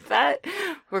accent.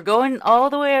 We're going all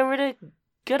the way over to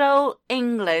good old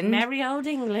England. Merry old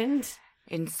England.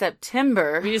 In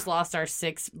September. We just lost our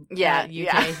 6 UK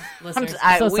listeners.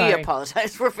 We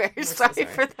apologize. We're very sorry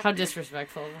for that. How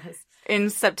disrespectful it was. In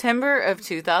September of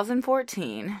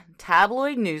 2014,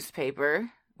 tabloid newspaper,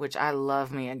 which I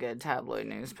love me a good tabloid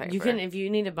newspaper. You can, if you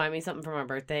need to buy me something for my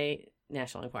birthday,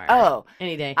 National Enquirer. Oh.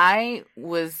 Any day. I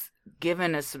was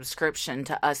given a subscription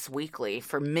to Us Weekly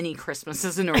for many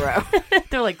Christmases in a row.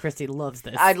 They're like, Christy loves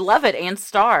this. I love it. And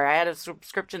Star. I had a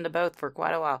subscription to both for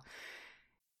quite a while.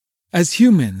 As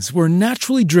humans, we're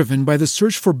naturally driven by the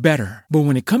search for better. But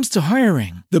when it comes to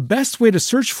hiring, the best way to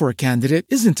search for a candidate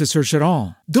isn't to search at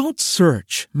all. Don't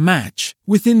search, match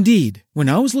with Indeed. When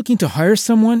I was looking to hire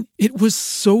someone, it was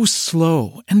so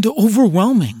slow and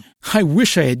overwhelming. I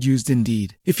wish I had used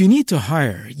Indeed. If you need to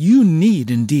hire, you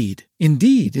need Indeed.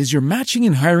 Indeed is your matching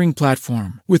and hiring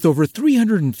platform with over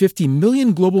 350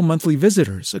 million global monthly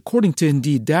visitors, according to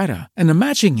Indeed data, and a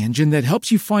matching engine that helps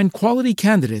you find quality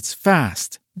candidates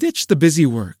fast. Ditch the busy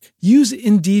work. Use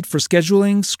Indeed for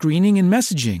scheduling, screening, and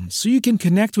messaging so you can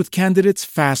connect with candidates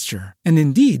faster. And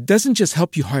Indeed doesn't just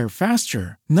help you hire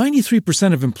faster.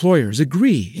 93% of employers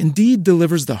agree Indeed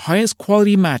delivers the highest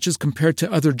quality matches compared to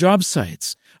other job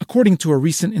sites, according to a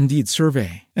recent Indeed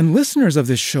survey. And listeners of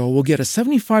this show will get a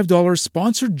 $75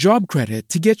 sponsored job credit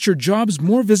to get your jobs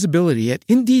more visibility at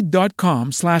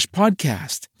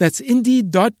Indeed.com/podcast. That's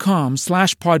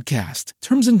Indeed.com/podcast.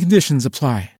 Terms and conditions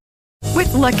apply.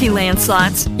 With Lucky Land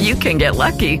Slots, you can get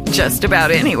lucky just about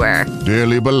anywhere.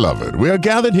 Dearly beloved, we are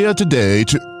gathered here today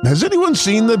to... Has anyone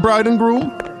seen the bride and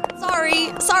groom?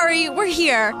 Sorry, we're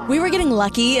here. We were getting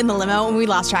lucky in the limo and we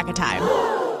lost track of time.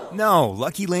 No,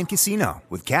 Lucky Land Casino,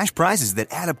 with cash prizes that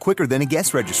add up quicker than a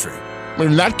guest registry.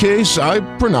 In that case, I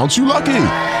pronounce you lucky.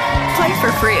 Play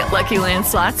for free at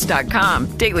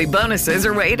LuckyLandSlots.com. Daily bonuses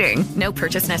are waiting. No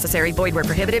purchase necessary. Void where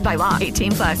prohibited by law.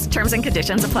 18+. Terms and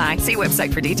conditions apply. See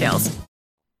website for details.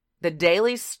 The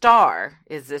Daily Star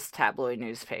is this tabloid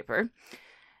newspaper.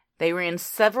 They ran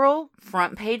several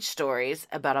front-page stories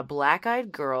about a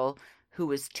black-eyed girl who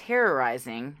was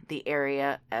terrorizing the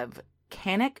area of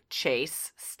Cannock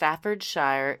Chase,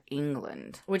 Staffordshire,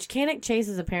 England. Which Cannock Chase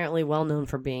is apparently well known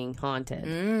for being haunted.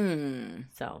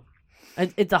 So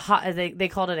it's a hot. They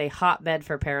called it a hotbed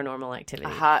for paranormal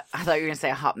activity. I thought you were going to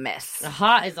say a hot mess. A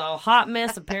hot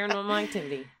mess of paranormal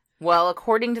activity. Well,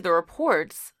 according to the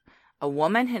reports, a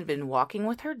woman had been walking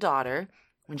with her daughter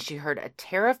when she heard a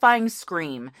terrifying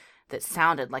scream that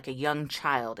sounded like a young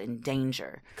child in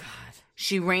danger. God.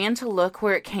 She ran to look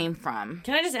where it came from.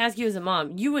 Can I just ask you as a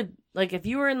mom, you would, like, if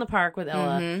you were in the park with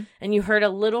Ella and you heard a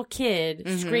little kid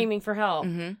screaming for help,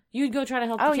 you'd go try to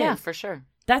help the kid. Oh, yeah, for sure.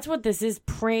 That's what this is,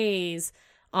 praise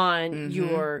on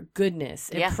your goodness.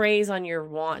 It preys on your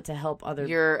want to help others.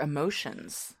 Your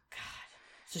emotions. God.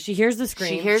 So she hears the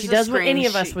scream. She does what any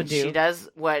of us would do. She does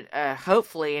what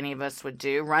hopefully any of us would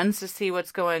do. Runs to see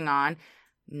what's going on.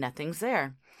 Nothing's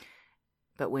there.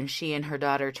 But when she and her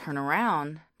daughter turn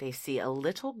around, they see a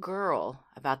little girl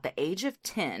about the age of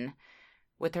 10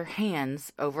 with her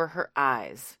hands over her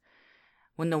eyes.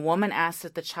 When the woman asked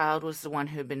if the child was the one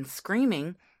who had been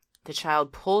screaming, the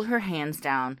child pulled her hands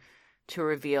down to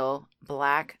reveal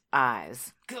black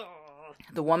eyes.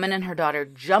 The woman and her daughter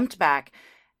jumped back,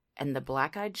 and the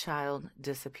black-eyed child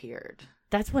disappeared.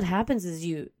 That's what happens is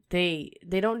they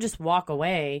don't just walk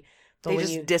away. But they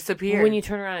just disappear. When you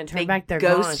turn around and turn back, they're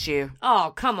gone. They ghost you.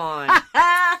 Oh, come on.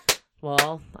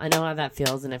 Well, I know how that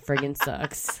feels, and it friggin'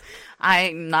 sucks.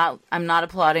 I'm not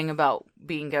applauding about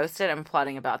being ghosted. I'm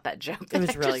applauding about that joke. It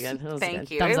was really good. Thank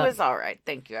you. It was all right.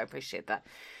 Thank you. I appreciate that.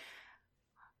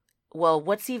 Well,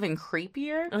 what's even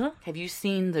creepier? Have you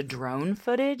seen the drone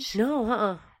footage?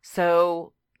 No,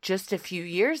 So, just a few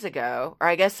years ago, or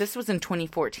I guess this was in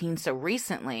 2014, so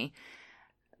recently,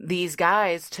 these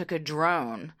guys took a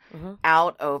drone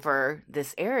out over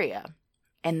this area,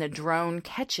 and the drone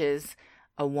catches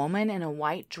a woman in a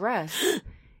white dress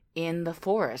in the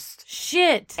forest.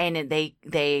 Shit! And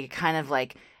they kind of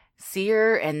like see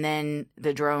her, and then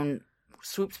the drone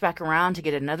swoops back around to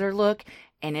get another look,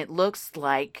 and it looks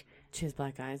like She has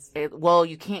black eyes. Well,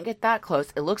 you can't get that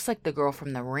close. It looks like the girl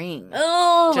from The Ring.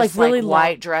 Oh, just like really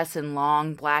white dress and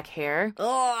long black hair.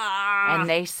 Oh. And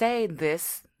they say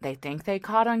they think they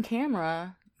caught on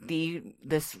camera the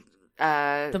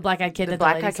black-eyed kid,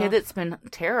 kid that's been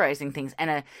terrorizing things.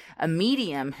 And a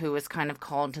medium who was kind of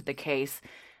called to the case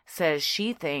says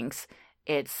she thinks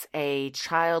it's a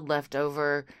child left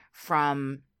over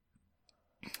from,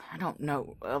 I don't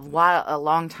know, a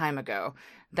long time ago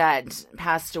that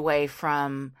passed away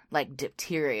from like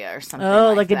diphtheria or something.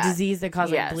 Oh, like that. A disease that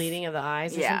caused like bleeding of the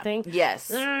eyes or something?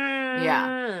 Yes.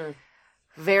 Yeah.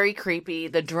 Very creepy.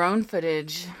 The drone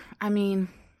footage, I mean,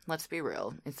 let's be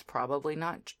real. It's probably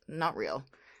not real,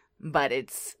 but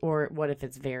it's... Or what if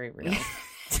it's very real?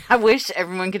 I wish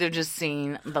everyone could have just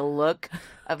seen the look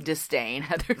of disdain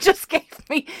Heather just gave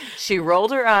me. She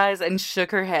rolled her eyes and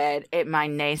shook her head at my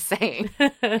naysaying.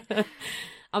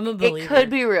 I'm a believer. It could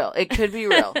be real. It could be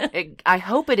real. I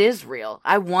hope it is real.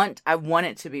 I want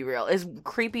it to be real. As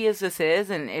creepy as this is,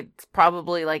 and it's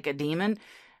probably like a demon,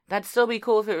 that'd still be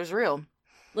cool if it was real.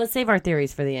 Let's save our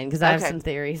theories for the end, because I have some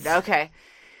theories. Okay.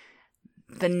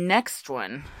 The next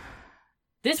one.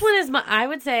 This one is I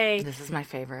would say... This is my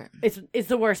favorite. It's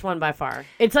the worst one by far.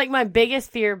 It's like my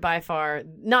biggest fear by far.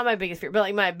 Not my biggest fear, but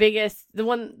like my biggest...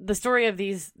 The story of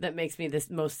these that makes me this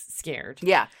most scared.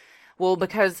 Yeah. Well,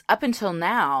 because up until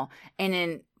now,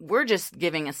 we're just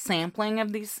giving a sampling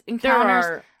of these encounters.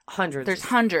 There are hundreds. There's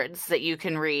hundreds that you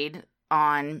can read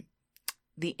on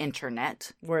the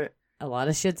internet. Where a lot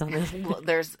of shit's on it.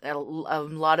 There's a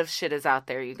lot of shit is out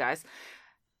there, you guys.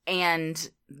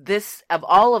 And of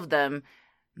all of them,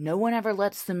 no one ever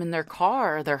lets them in their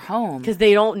car or their home. Because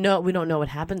they don't know. We don't know what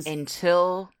happens.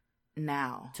 Until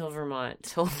now. Till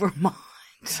Vermont.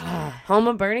 Home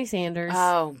of Bernie Sanders.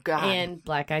 Oh, God. And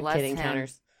black-eyed kid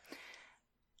encounters.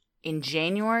 In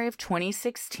January of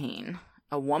 2016,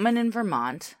 a woman in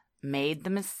Vermont made the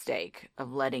mistake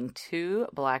of letting 2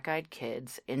 black-eyed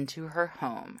kids into her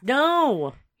home.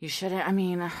 No! You shouldn't, I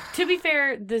mean... To be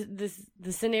fair, the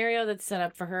scenario that's set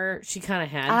up for her, she kind of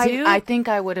had to. I think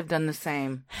I would have done the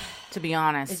same, to be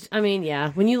honest.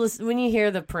 Yeah. When you hear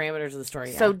the parameters of the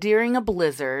story, yeah. So during a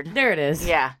blizzard... There it is.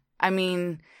 Yeah. I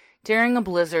mean, during a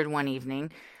blizzard one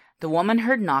evening, the woman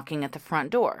heard knocking at the front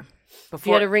door. If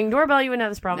you had a Ring doorbell, you wouldn't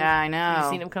have this problem. Yeah, I know.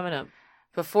 You've seen them coming up.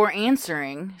 Before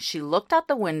answering, she looked out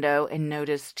the window and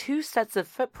noticed 2 sets of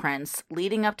footprints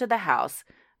leading up to the house,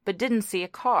 but didn't see a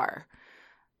car.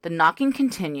 The knocking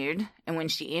continued, and when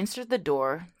she answered the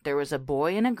door, there was a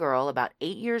boy and a girl about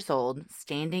 8 years old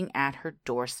standing at her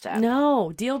doorstep.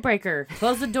 No, deal breaker.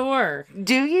 Close the door.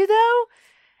 Do you, though?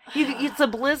 It's a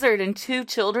blizzard and 2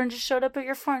 children just showed up at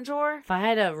your front door? If I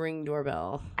had a Ring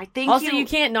doorbell. I think also, you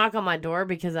can't knock on my door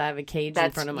because I have a cage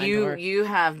in front of my door. You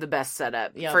have the best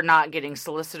setup for not getting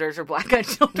solicitors or black-eyed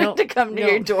children to come to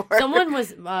your door. Someone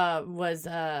was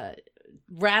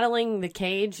rattling the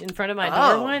cage in front of my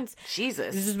door once.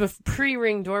 Jesus. This is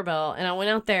pre-Ring doorbell, and I went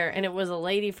out there, and it was a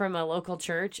lady from a local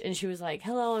church, and she was like,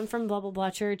 "Hello, I'm from blah, blah,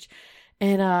 blah church,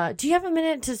 and do you have a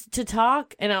minute to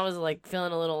talk?" And I was like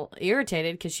feeling a little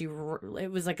irritated because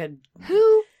it was like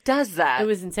Who does that? It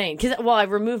was insane. I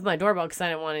removed my doorbell because I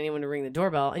didn't want anyone to ring the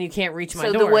doorbell, and you can't reach my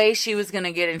door. So the way she was going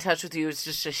to get in touch with you was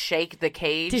just to shake the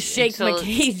cage? To shake my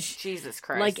cage. Jesus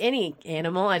Christ. Like any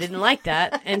animal. I didn't like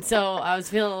that. And so I was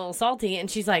feeling a little salty, and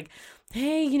she's like,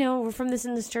 "Hey, we're from this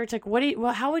in this church. Like,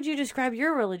 how would you describe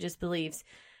your religious beliefs?"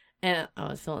 And I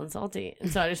was feeling salty.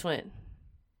 And so I just went,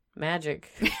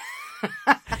 "Magic."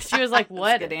 She was like,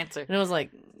 "What?" That's a good answer. And I was like,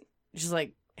 she's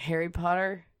like, "Harry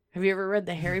Potter? Have you ever read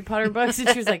the Harry Potter books?" And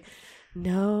she was like,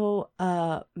 "No,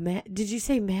 did you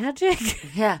say magic?"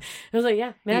 Yeah. I was like,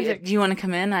 "Yeah, magic." Do you want to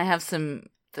come in? I have some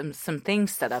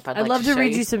things set up. I'd love to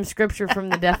read you some scripture from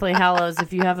the Deathly Hallows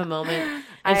if you have a moment.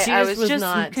 And I was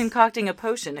just concocting a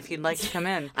potion if you'd like to come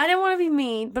in. I didn't want to be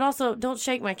mean, but also don't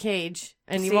shake my cage,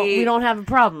 and we don't have a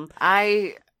problem.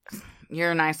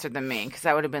 You're nicer than me, because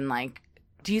I would have been like,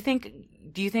 do you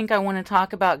think I want to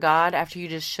talk about God after you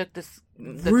just shook the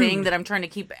thing that I'm trying to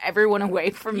keep everyone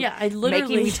away from? Yeah, I literally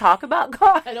making me talk about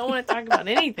God. I don't want to talk about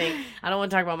anything. I don't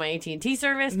want to talk about my AT&T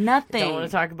service. Nothing. I don't want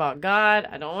to talk about God.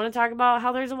 I don't want to talk about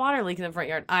how there's a water leak in the front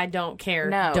yard. I don't care.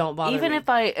 No, don't bother even me. if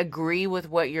I agree with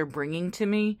what you're bringing to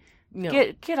me. No.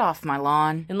 Get off my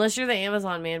lawn. Unless you're the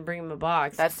Amazon man, bring him a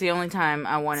box. That's the only time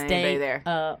I want anybody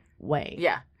there. Away.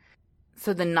 Yeah.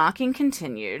 So the knocking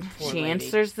continued. She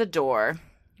answers the door.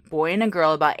 Boy and a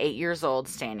girl about 8 years old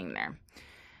standing there.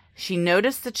 She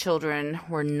noticed the children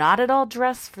were not at all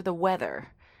dressed for the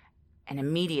weather and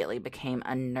immediately became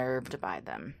unnerved by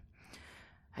them.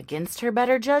 Against her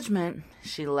better judgment,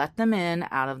 she let them in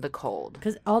out of the cold.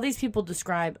 Because all these people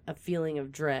describe a feeling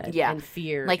of dread and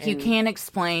fear. Like, you can't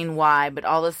explain why, but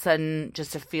all of a sudden,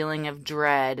 just a feeling of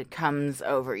dread comes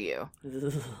over you.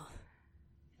 Ugh.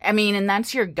 I mean, and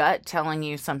that's your gut telling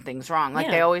you something's wrong. Like,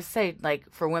 they always say, like,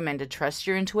 for women to trust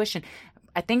your intuition.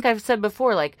 I think I've said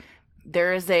before, like,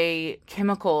 there is a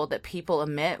chemical that people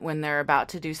emit when they're about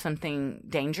to do something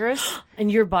dangerous.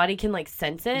 And your body can, like,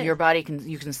 sense it? Your body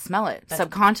you can smell it.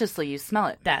 Subconsciously, you smell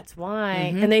it. That's why.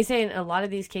 And they say in a lot of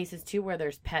these cases, too, where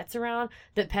there's pets around,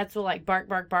 that pets will, like, bark,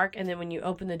 bark, bark. And then when you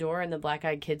open the door and the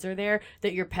black-eyed kids are there,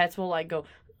 that your pets will, like, go,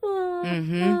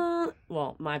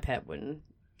 Well, my pet wouldn't.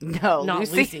 No, not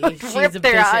Lucy. She's rip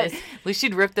their eyes. vicious. At least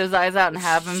she'd rip those eyes out and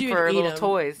have them for little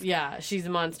toys. Yeah, she's a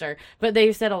monster. But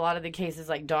they've said a lot of the cases,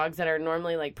 like dogs that are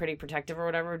normally like pretty protective or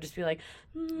whatever, would just be like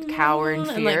cower in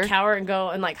fear, and like cower and go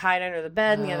and like hide under the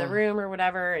bed in the other room or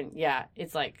whatever. And yeah,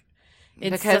 it's like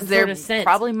because they're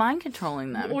probably mind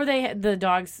controlling them, or the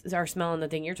dogs are smelling the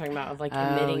thing you're talking about of like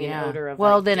emitting an odor of.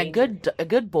 Well, like, then danger. a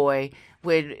good boy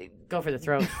would go for the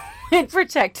throat. And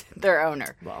protect their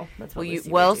owner. Well, that's what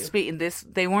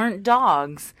they weren't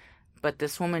dogs, but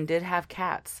this woman did have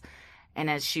cats. And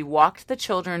as she walked the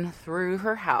children through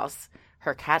her house,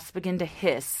 her cats began to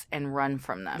hiss and run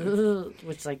from them.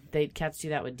 Which, like, cats do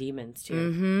that with demons, too.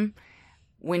 Mm-hmm.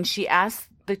 When she asked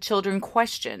the children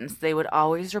questions, they would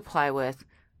always reply with,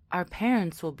 "Our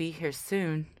parents will be here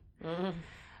soon." Mm-hmm.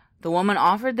 The woman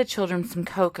offered the children some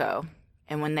cocoa.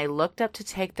 And when they looked up to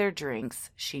take their drinks,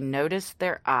 she noticed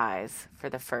their eyes for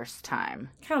the first time.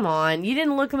 Come on. You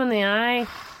didn't look them in the eye?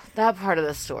 That part of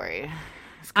the story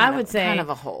is would say kind of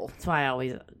a hole. That's why I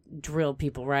always drill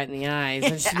people right in the eyes. I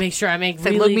just make sure I make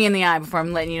look me in the eye before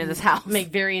I'm letting you into this house. Make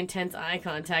very intense eye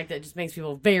contact that just makes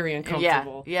people very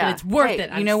uncomfortable. Yeah. But it's worth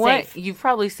it. You know what? You've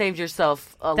probably saved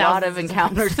yourself lot of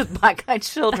encounters with black-eyed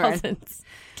children.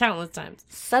 Countless times.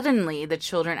 Suddenly, the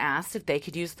children asked if they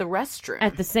could use the restroom.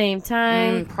 At the same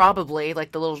time? Probably,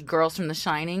 like the little girls from The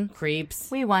Shining. Creeps.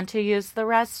 We want to use the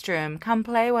restroom. Come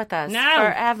play with us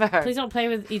forever. Please don't play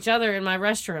with each other in my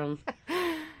restroom.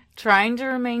 Trying to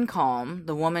remain calm,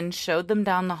 the woman showed them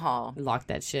down the hall. Lock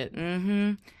that shit.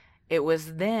 Mm-hmm. It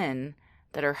was then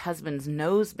that her husband's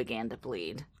nose began to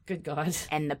bleed. Good God.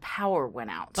 And the power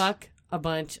went out. Fuck a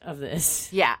bunch of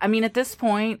this. Yeah, I mean, at this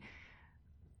point,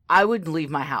 I would leave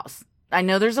my house. I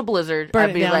know there's a blizzard.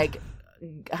 I'd be like,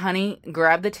 honey,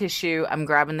 grab the tissue. I'm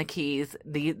grabbing the keys.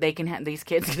 These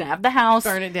kids can have the house.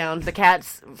 Burn it down. The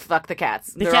cats, fuck the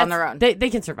cats. They're on their own. They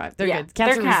can survive. They're good.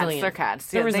 Cats are resilient. They're cats.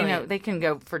 They're resilient. They know they can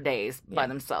go for days by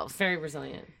themselves. Very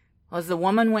resilient. Well, as the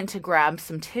woman went to grab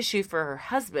some tissue for her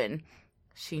husband,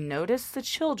 she noticed the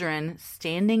children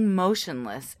standing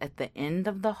motionless at the end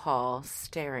of the hall,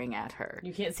 staring at her.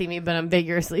 You can't see me, but I'm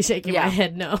vigorously shaking my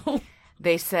head no.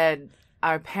 They said,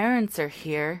 "Our parents are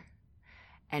here,"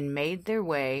 and made their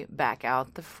way back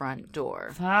out the front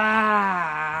door.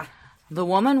 Ah. The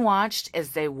woman watched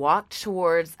as they walked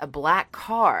towards a black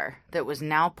car that was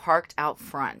now parked out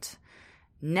front.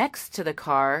 Next to the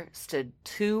car stood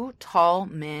two tall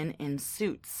men in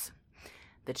suits.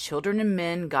 The children and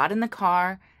men got in the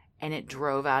car, and it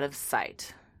drove out of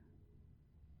sight.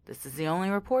 This is the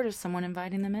only report of someone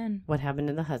inviting them in. What happened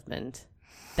to the husband?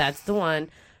 That's the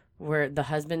one where the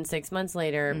husband 6 months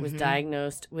later was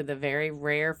diagnosed with a very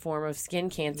rare form of skin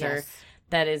cancer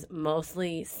that is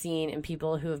mostly seen in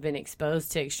people who have been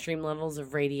exposed to extreme levels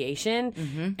of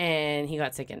radiation, and he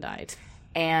got sick and died.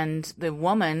 And the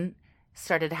woman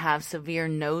started to have severe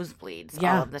nosebleeds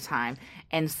all of the time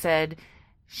and said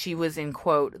she was in,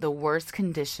 quote, the worst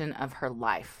condition of her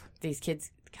life. These kids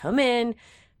come in,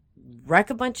 wreck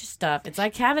a bunch of stuff. It's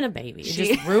like having a baby. It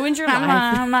just ruins your life.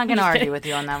 I'm not going to argue with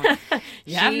you on that one.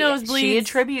 You have nosebleeds. She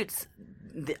attributes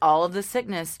all of the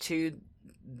sickness to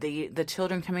the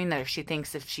children coming there. She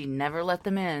thinks if she never let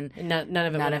them in, none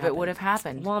of it would have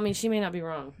happened. Well, I mean, she may not be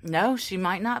wrong. No, she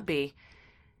might not be.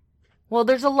 Well,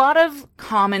 there's a lot of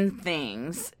common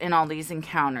things in all these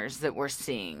encounters that we're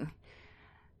seeing.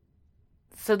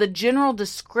 So the general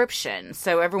description,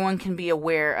 so everyone can be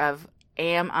aware of,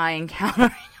 am I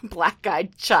encountering a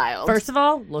black-eyed child? First of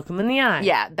all, look them in the eye.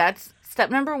 Yeah, that's step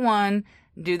number one.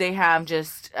 Do they have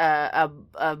just a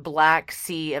black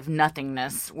sea of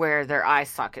nothingness where their eye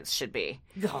sockets should be?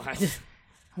 God.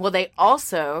 Well, they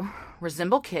also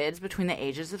resemble kids between the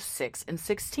ages of 6 and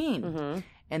 16. Mm-hmm.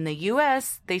 In the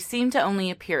U.S., they seem to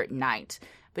only appear at night.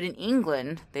 But in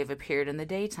England, they've appeared in the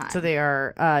daytime. So they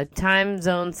are time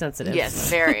zone sensitive. Yes,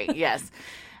 very, yes.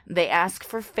 They ask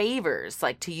for favors,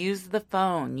 like to use the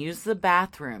phone, use the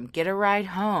bathroom, get a ride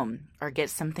home, or get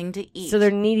something to eat. So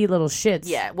they're needy little shits.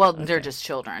 Yeah, well, they're just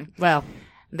children. Well.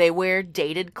 They wear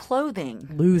dated clothing.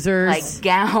 Losers. Like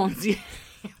gowns.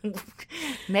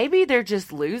 Maybe they're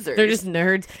just losers. They're just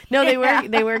nerds. No,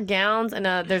 they wear gowns, and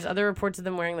there's other reports of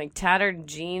them wearing like tattered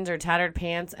jeans or tattered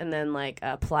pants, and then like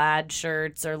plaid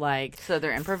shirts or like. So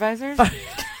they're improvisers.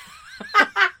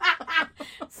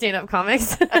 Stand-up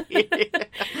comics.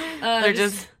 They're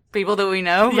just people that we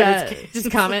know. Yeah,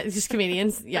 just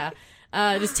comedians. Yeah,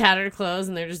 just tattered clothes,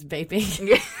 and they're just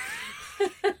vaping.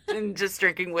 And just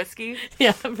drinking whiskey.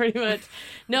 Yeah, pretty much.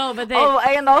 No, but they. Oh,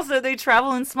 and also they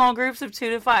travel in small groups of 2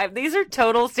 to 5. These are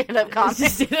total stand-up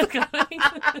comics.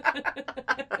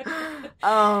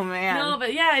 Oh man. No,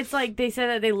 but yeah, it's like they said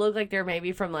that they look like they're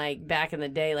maybe from like back in the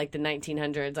day, like the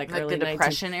 1900s, like early the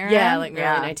Depression era. Yeah, like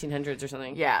early 1900s or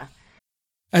something. Yeah.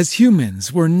 As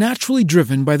humans, we're naturally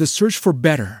driven by the search for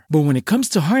better. But when it comes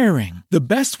to hiring, the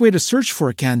best way to search for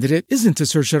a candidate isn't to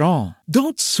search at all.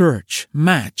 Don't search,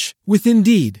 match with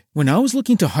Indeed. When I was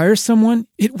looking to hire someone,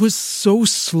 it was so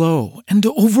slow and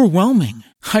overwhelming.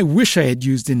 I wish I had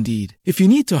used Indeed. If you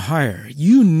need to hire,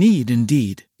 you need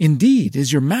Indeed. Indeed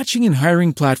is your matching and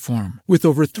hiring platform with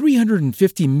over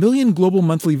 350 million global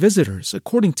monthly visitors,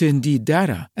 according to Indeed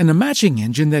data, and a matching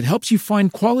engine that helps you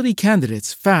find quality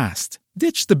candidates fast.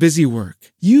 Ditch the busy work.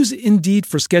 Use Indeed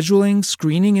for scheduling,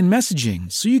 screening, and messaging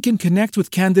so you can connect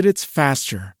with candidates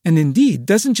faster. And Indeed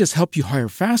doesn't just help you hire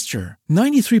faster.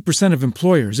 93% of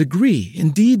employers agree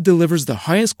Indeed delivers the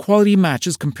highest quality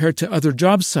matches compared to other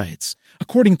job sites,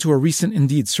 according to a recent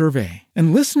Indeed survey.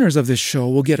 And listeners of this show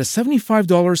will get a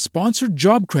 $75 sponsored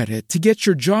job credit to get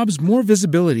your jobs more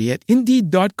visibility at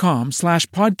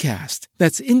Indeed.com/podcast.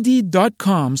 That's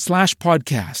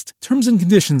Indeed.com/podcast. Terms and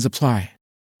conditions apply.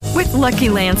 With Lucky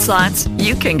Land Slots,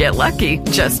 you can get lucky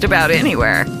just about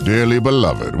anywhere. Dearly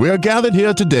beloved, we are gathered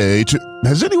here today to...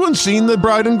 Has anyone seen the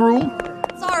bride and groom?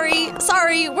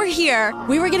 Sorry, we're here.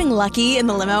 We were getting lucky in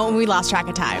the limo and we lost track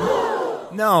of time.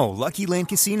 No, Lucky Land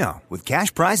Casino, with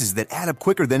cash prizes that add up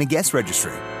quicker than a guest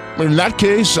registry. In that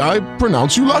case, I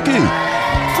pronounce you lucky.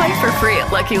 Play for free at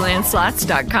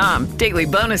LuckyLandSlots.com. Daily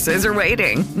bonuses are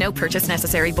waiting. No purchase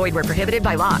necessary. Void where prohibited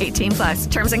by law.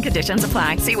 18+. Terms and conditions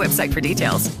apply. See website for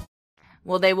details.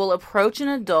 Well, they will approach an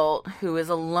adult who is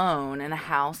alone in a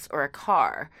house or a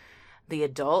car. The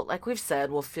adult, like we've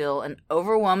said, will feel an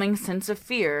overwhelming sense of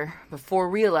fear before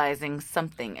realizing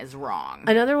something is wrong.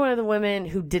 Another one of the women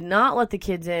who did not let the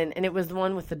kids in, and it was the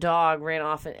one with the dog, ran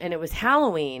off, and it was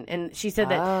Halloween. And she said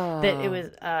that it was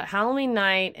Halloween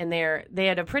night, and they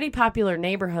had a pretty popular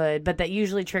neighborhood, but that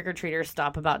usually trick-or-treaters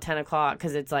stop about 10 o'clock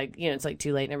because it's like, it's like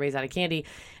too late and everybody's out of candy.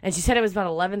 And she said it was about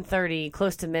 11:30,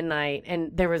 close to midnight,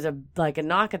 and there was a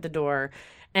knock at the door.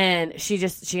 And she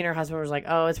and her husband was like,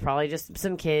 oh, it's probably just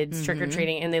some kids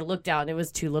trick-or-treating. And they looked out, and it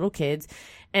was 2 little kids.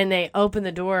 And they opened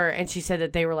the door, and she said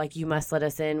that they were like, you must let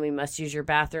us in. We must use your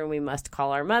bathroom. We must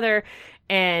call our mother.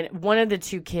 And one of the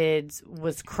 2 kids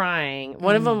was crying.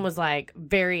 One of them was like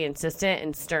very insistent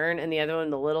and stern, and the other one,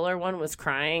 the littler one, was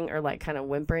crying or like kind of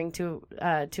whimpering to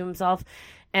himself.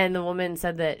 And the woman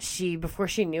said that before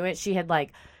she knew it, she had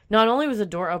like, not only was the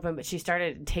door open, but she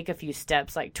started to take a few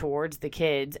steps like towards the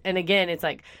kids. And again, it's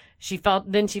like she felt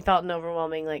an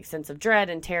overwhelming like sense of dread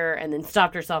and terror, and then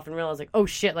stopped herself and realized like, oh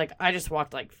shit, like I just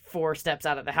walked like 4 steps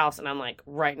out of the house and I'm like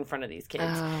right in front of these kids.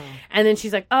 Oh. And then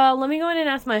she's like, oh, let me go in and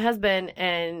ask my husband.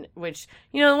 And which,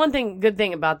 the one good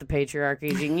thing about the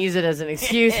patriarchy is you can use it as an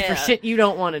excuse for shit you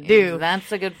don't want to do.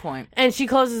 That's a good point. And she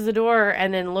closes the door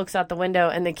and then looks out the window,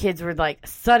 and the kids were like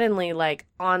suddenly like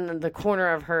on the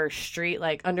corner of her street,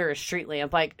 like under a street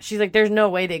lamp. Like she's like, there's no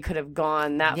way they could have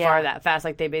gone that far that fast.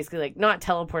 Like they basically like not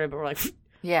teleported, but we're like,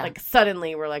 like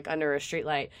suddenly we're like under a street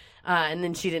light. And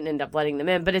then she didn't end up letting them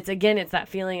in. But it's that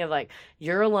feeling of like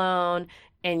you're alone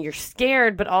and you're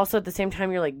scared, but also at the same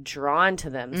time you're like drawn to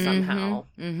them somehow.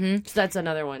 So that's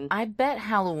another one. I bet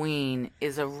Halloween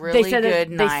is a really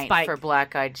good night for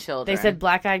black-eyed children. They said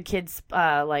black-eyed kids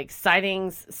like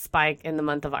sightings spike in the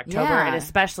month of October, and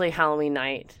especially Halloween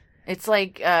night. It's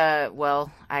like, as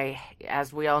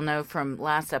we all know from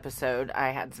last episode, I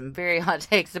had some very hot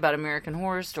takes about American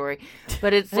Horror Story,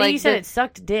 but it's like you said it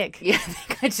sucked dick. Yeah, I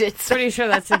think I did. Pretty sure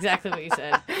that's exactly what you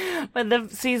said. But the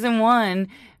season 1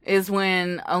 is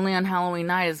when only on Halloween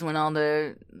night is when all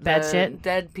the bad shit,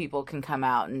 dead people can come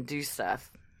out and do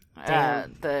stuff.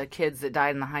 The kids that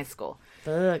died in the high school.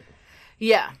 Fuck.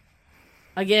 Yeah.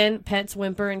 Again, pets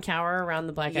whimper and cower around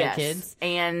the black-eyed kids.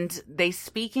 And they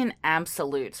speak in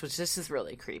absolutes, which this is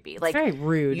really creepy. It's like very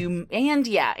rude.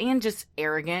 And just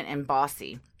arrogant and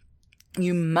bossy.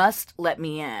 you must let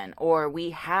me in, or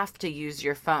we have to use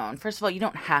your phone. First of all, you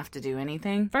don't have to do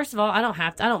anything. First of all, I don't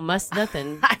have to. I don't must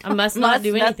nothing. I must not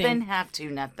do anything. Nothing, have to,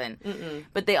 nothing. Mm-mm.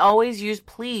 But they always use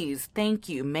please, thank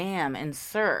you, ma'am, and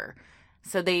sir.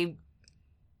 So they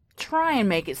try and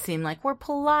make it seem like we're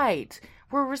polite.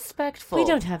 We're respectful. We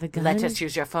don't have a gun. Let us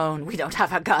use your phone. We don't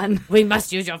have a gun. We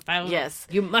must use your phone. Yes.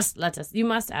 You must let us. You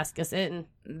must ask us in.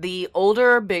 The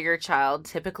older or bigger child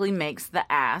typically makes the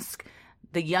ask.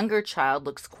 The younger child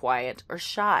looks quiet or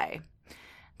shy.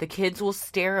 The kids will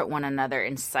stare at one another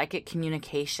in psychic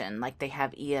communication like they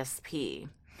have ESP.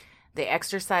 They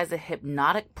exercise a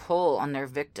hypnotic pull on their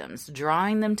victims,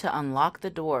 drawing them to unlock the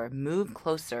door, move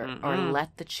closer, or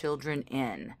let the children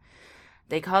in.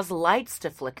 They cause lights to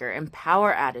flicker and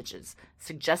power outages,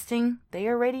 suggesting they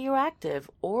are radioactive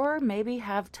or maybe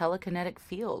have telekinetic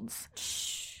fields.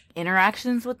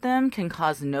 Interactions with them can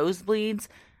cause nosebleeds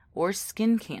or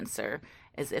skin cancer,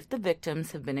 as if the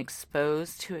victims have been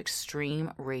exposed to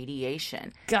extreme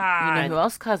radiation. God. You know who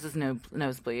else causes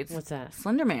nosebleeds? What's that?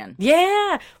 Slender Man.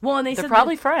 Yeah. Well, and they're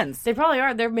probably friends. They probably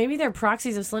are. Maybe they're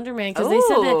proxies of Slender Man, because they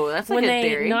said that that's a when good they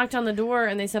theory. knocked on the door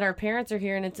and they said our parents are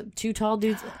here and it's two tall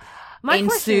dudes.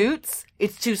 Suits.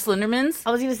 It's two Slendermans.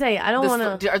 I was going to say, I don't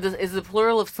want to... Is the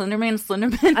plural of Slenderman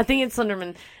Slenderman? I think it's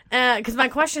Slenderman. Because my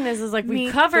question is like,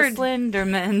 we covered...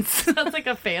 Slendermans. Sounds like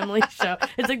a family show.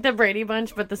 It's like the Brady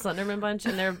Bunch, but the Slenderman Bunch,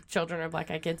 and their children are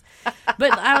black-eyed kids.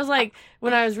 But I was like,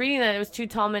 when I was reading that, it was two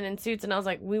tall men in suits, and I was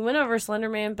like, we went over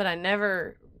Slenderman, but I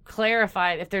never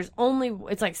clarified if there's only...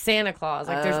 It's like Santa Claus.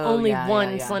 Like, there's only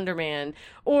one Slenderman.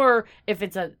 Or if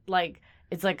it's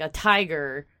it's like a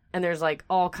tiger... And there's, like,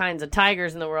 all kinds of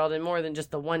tigers in the world and more than just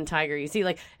the one tiger you see.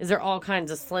 Like, is there all kinds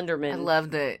of Slendermen? I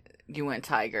love that you went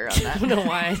tiger on that. I don't know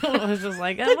why. I was just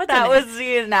like, what's that was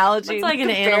the analogy. It's like an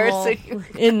animal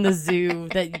in the zoo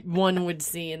that one would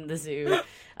see in the zoo.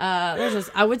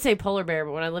 I would say polar bear,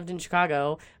 but when I lived in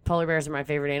Chicago, polar bears are my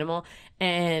favorite animal.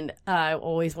 And I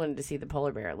always wanted to see the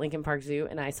polar bear at Lincoln Park Zoo,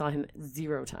 and I saw him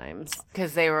 0 times.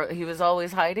 Because he was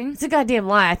always hiding? It's a goddamn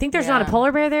lie. I think there's not a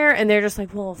polar bear there, and they're just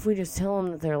like, well, if we just tell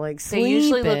them that they're like sleeping. They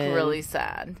usually look really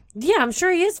sad. Yeah, I'm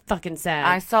sure he is fucking sad.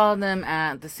 I saw them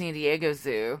at the San Diego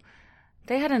Zoo.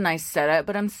 They had a nice setup,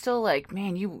 but I'm still like,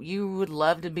 man, you would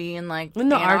love to be in like the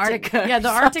Antarctica. Arctic. Yeah, the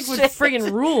Arctic would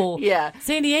friggin' rule. Yeah.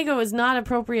 San Diego is not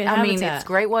appropriate habitat. I mean, it's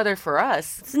great weather for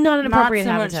us. It's not an appropriate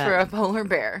habitat. Not so much for a polar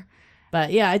bear.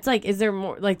 But yeah, it's like, is there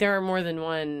more, like there are more than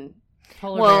one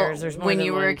polar bears? There's more when than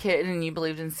you were one. a kid and you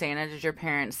believed in Santa, did your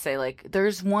parents say like,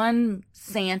 there's one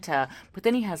Santa, but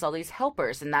then he has all these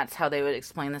helpers, and that's how they would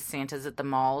explain the Santas at the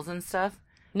malls and stuff?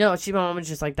 No, my mom was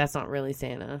just like, that's not really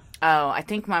Santa. Oh, I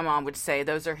think my mom would say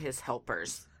those are his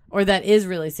helpers. Or that is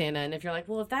really Santa. And if you're like,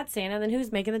 well, if that's Santa, then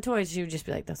who's making the toys? She would just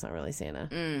be like, that's not really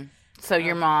Santa. So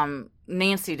your mom,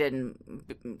 Nancy, didn't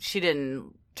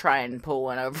try and pull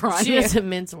one over on She you. doesn't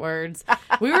mince words.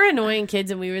 We were annoying kids,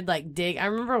 and we would like dig. I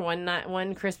remember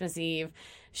one Christmas Eve,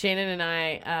 Shannon and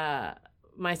I,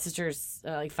 my sister's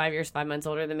like 5 months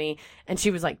older than me, and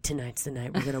she was like, tonight's the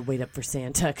night we're gonna wait up for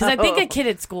Santa, because I think a kid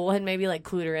at school had maybe like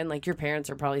clued her in, like, your parents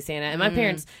are probably Santa. And my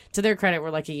parents, to their credit,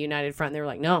 were like a united front. They were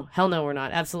like, no, hell no, we're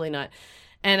not, absolutely not.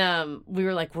 And we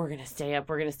were like, we're gonna stay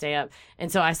up.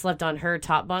 And so I slept on her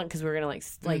top bunk because we were gonna like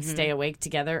stay awake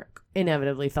together.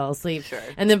 Inevitably fell asleep. Sure.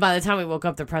 And then by the time we woke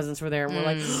up, the presents were there, and we're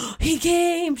like, he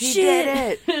came. He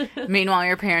shit. did it. Meanwhile,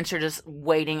 your parents are just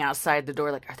waiting outside the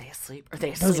door, like, are they asleep?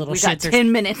 Those little We got shits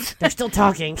 10 minutes. They're still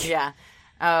talking. Yeah.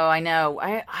 Oh, I know.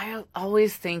 I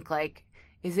always think, like,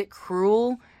 is it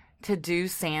cruel to do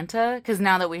Santa? Because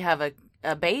now that we have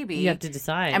a baby, You have to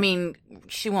decide. I mean,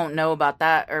 she won't know about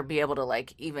that or be able to,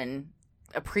 like, even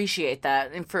appreciate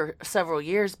that and for several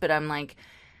years. But I'm like,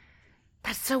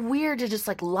 that's so weird to just,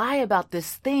 like, lie about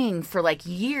this thing for, like,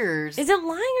 years. Is it lying,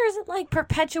 or is it, like,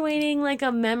 perpetuating, like,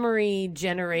 a memory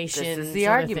generation? This is the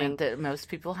argument that most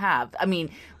people have. I mean,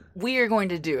 we are going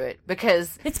to do it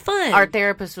because it's fun. Our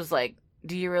therapist was like,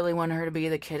 do you really want her to be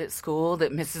the kid at school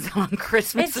that misses out on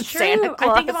Christmas and true. Santa Claus?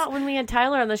 I think about when we had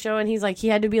Tyler on the show, and he's like, he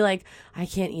had to be like, I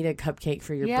can't eat a cupcake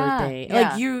for your birthday.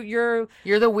 Yeah. Like,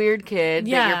 you're the weird kid that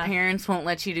Yeah. your parents won't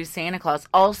let you do Santa Claus.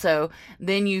 Also,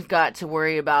 then you've got to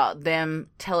worry about them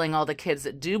telling all the kids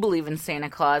that do believe in Santa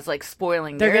Claus, like,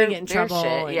 spoiling They're their, gonna get in their trouble.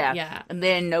 shit. And, Yeah. yeah. And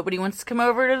then nobody wants to come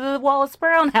over to the Wallace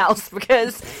Brown house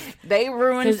because they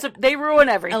ruin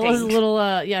everything. Ella's a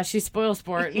little, she spoils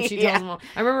sport, and she Yeah. tells them all.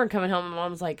 I remember coming home, and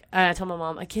Mom's like, I told my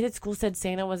mom, a kid at school said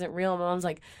Santa wasn't real. And my Mom's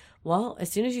like, well, as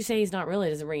soon as you say he's not real, he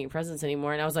doesn't bring you presents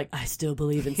anymore. And I was like, I still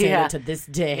believe in Santa to this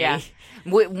day. Yeah.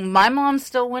 My mom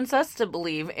still wants us to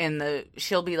believe in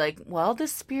she'll be like, well, the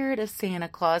spirit of Santa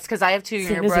Claus, because I have two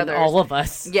younger Santa's in brothers. all of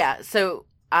us. Yeah, so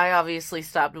I obviously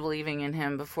stopped believing in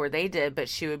him before they did, but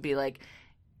she would be like,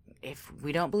 if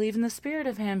we don't believe in the spirit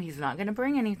of him, he's not going to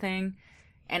bring anything.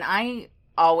 And I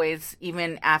always,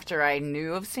 even after I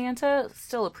knew of Santa,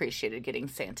 still appreciated getting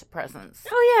Santa presents.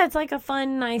 Oh, yeah. It's like a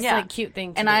fun, nice, like cute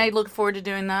thing to do. I look forward to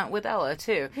doing that with Ella,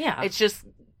 too. Yeah. It's just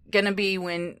going to be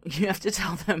when you have to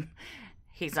tell them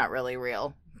he's not really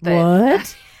real.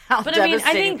 What? But I mean,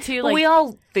 I think too, like, we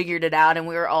all figured it out and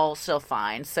we were all still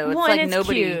fine. So it's like it's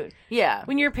nobody. Cute. Yeah.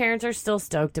 When your parents are still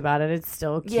stoked about it, it's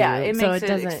still cute. Yeah, it makes it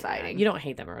exciting. You don't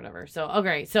hate them or whatever. So,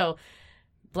 okay. So,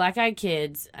 black-eyed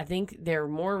kids, I think they're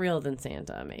more real than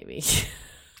Santa, maybe.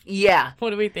 Yeah.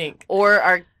 What do we think? Or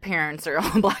our parents are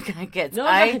all black-eyed kids.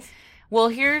 No, well,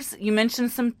 you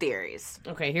mentioned some theories.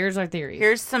 Okay, here's our theories.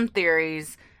 Here's some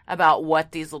theories about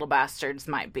what these little bastards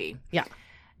might be. Yeah.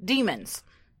 Demons.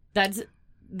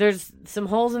 There's some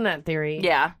holes in that theory.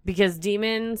 Yeah. Because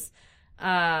demons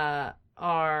are...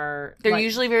 They're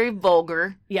usually very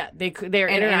vulgar. Yeah, they're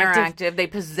and interactive. They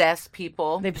possess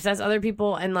people. They possess other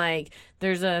people. And, like,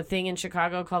 there's a thing in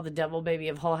Chicago called the Devil Baby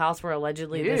of Hull House where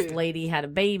allegedly this lady had a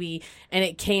baby and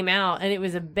it came out and it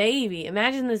was a baby.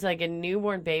 Imagine this, like, a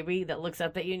newborn baby that looks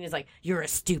up at you and is like, you're a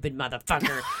stupid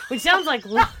motherfucker. Which sounds like...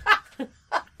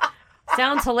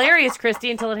 sounds hilarious,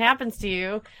 Christy, until it happens to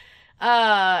you.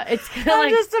 It's kind of like...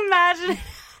 just imagine how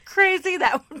crazy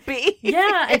that would be.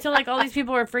 Yeah, until like all these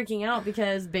people were freaking out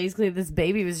because basically this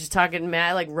baby was just talking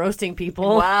mad, like roasting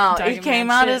people. Wow, it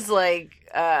came out as like,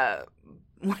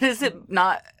 what is it?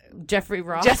 Not... Jeffrey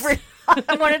Ross.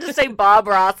 I wanted to say Bob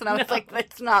Ross, and I was like,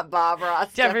 that's not Bob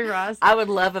Ross. Jeffrey Ross. I would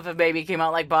love if a baby came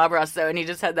out like Bob Ross, though, and he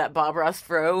just had that Bob Ross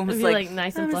fro. It was like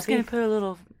nice and fluffy. I'm just going to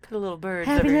put a little birds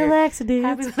happy over little here.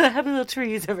 accidents. Happy little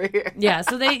trees over here. Yeah,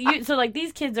 so like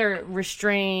these kids are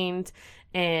restrained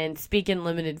and speak in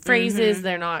limited phrases. Mm-hmm.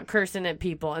 They're not cursing at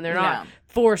people, and they're not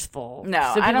forceful. No,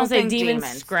 so people I don't say think demons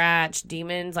scratch.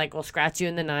 Demons like will scratch you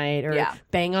in the night or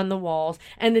bang on the walls.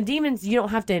 And the demons, you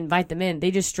don't have to invite them in.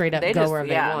 They just straight up go wherever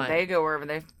they want. They go wherever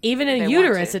they even in a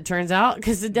uterus, it turns out,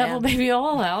 because the Devil Baby of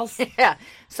Hull House. Yeah.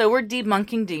 So we're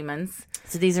debunking demons.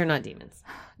 So these are not demons.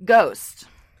 Ghost.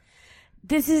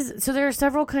 So there are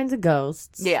several kinds of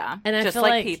ghosts. Yeah. And I just feel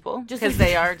like people. Because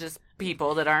they are just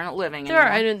people that aren't living anymore.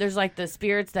 And there's like the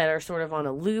spirits that are sort of on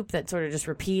a loop that sort of just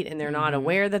repeat and they're not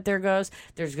aware that they're ghosts.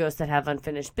 There's ghosts that have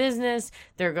unfinished business.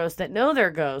 There are ghosts that know they're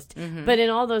ghosts. Mm-hmm. But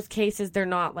in all those cases, they're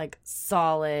not like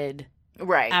solid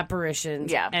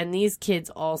apparitions. Yeah. And these kids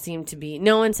all seem to be,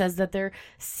 no one says that they're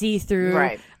see-through.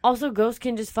 Right. Also, ghosts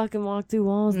can just fucking walk through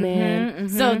walls, man.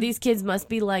 Mm-hmm. So these kids must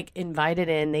be like invited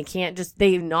in. They can't just,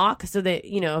 they knock so that,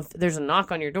 if there's a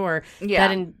knock on your door,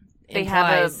 They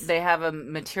have a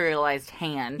materialized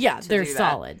hand. Yeah, they're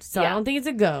solid. So I don't think it's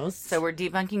a ghost. So we're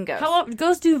debunking ghosts. However,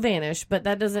 ghosts do vanish, but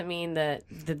that doesn't mean that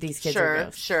these kids are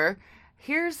ghosts. Sure.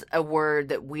 Here's a word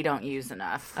that we don't use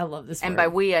enough. I love this word. And by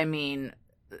we, I mean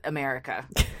America.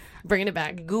 Bringing it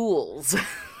back. Ghouls.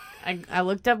 I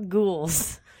looked up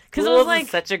ghouls. Because I was like, is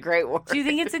such a great word. Do you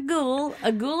think it's a ghoul?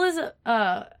 A ghoul is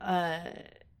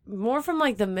more from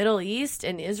like the Middle East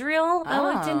and Israel. I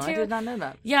looked into. I did not know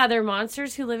that. Yeah, they're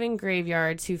monsters who live in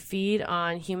graveyards who feed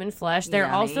on human flesh. They've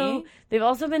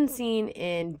also been seen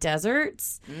in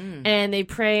deserts, and they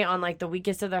prey on like the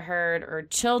weakest of the herd or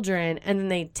children, and then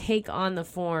they take on the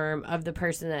form of the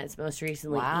person that's most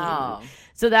recently eaten.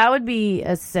 So that would be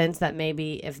a sense that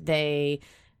maybe if they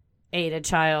ate a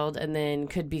child and then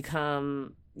could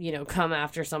become, come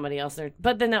after somebody else,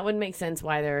 but then that wouldn't make sense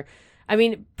why they're. I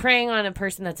mean, preying on a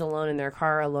person that's alone in their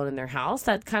car, alone in their house,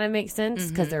 that kind of makes sense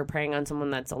because they're preying on someone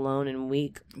that's alone and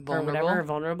weak or whatever,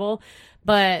 vulnerable.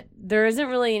 But there isn't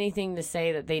really anything to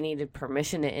say that they needed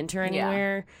permission to enter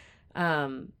anywhere.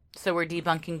 So we're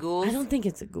debunking ghouls? I don't think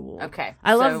it's a ghoul. Okay.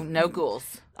 I love no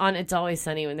ghouls. On It's Always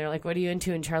Sunny when they're like, what are you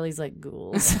into? And Charlie's like,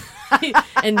 ghouls.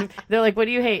 And they're like, what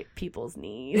do you hate? People's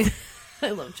knees.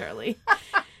 I love Charlie.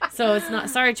 So it's not,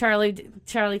 sorry,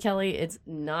 Charlie Kelly, it's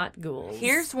not ghouls.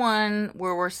 Here's one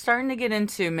where we're starting to get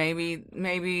into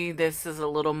maybe this is a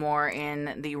little more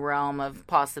in the realm of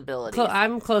possibilities.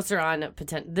 I'm closer on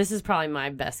potential. This is probably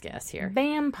my best guess here.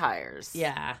 Vampires.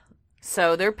 Yeah.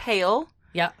 So they're pale.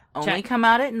 Yep. Only come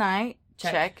out at night.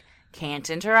 Check. Can't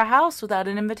enter a house without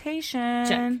an invitation.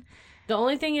 Check. The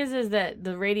only thing is that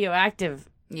the radioactive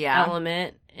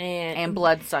element and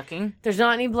blood sucking. There's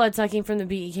not any blood sucking from the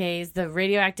BEKs, the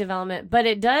radioactive element, but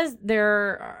it does.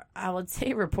 There I would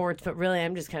say reports, but really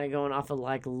I'm just kind of going off of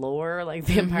like lore, like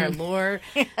vampire lore.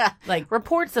 Yeah. Like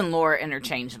reports and lore are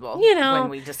interchangeable, when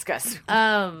we discuss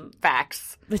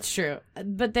facts. It's true.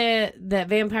 But the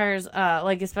vampires,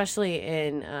 like especially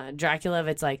in Dracula,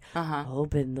 it's like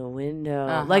open the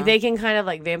window. Like they can kind of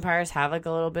like vampires have like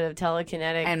a little bit of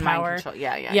telekinetic and power. Mind control.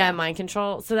 Yeah, mind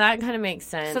control. So that kind of makes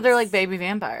sense. So they're like baby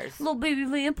vampires. Little baby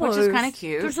vampires. Which is kind of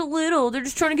cute. They're so little. They're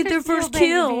just trying to get their first baby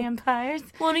kill. Vampires.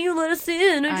 Why don't you let us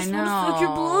in? I just want to suck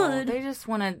your blood. They just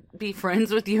want to be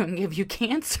friends with you and give you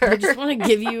cancer. They just want to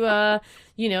give you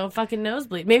fucking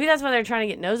nosebleed. Maybe that's why they're trying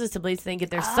to get noses to bleed so they can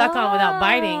get their suck on without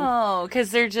biting. Oh,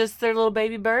 because they're little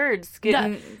baby birds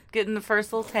getting the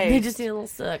first little taste. They just need a little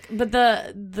suck. But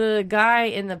the guy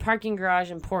in the parking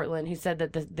garage in Portland who said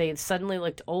that they suddenly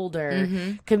looked older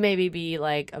could maybe be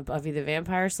like a Buffy the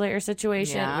Vampire Slayer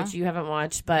situation, which you haven't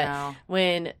watched. But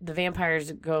when the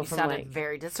vampires go from sounded like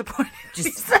very disappointed.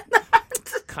 Just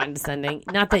condescending.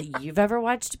 Not that you've ever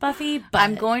watched Buffy, but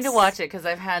I'm going to watch it because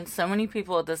I've had so many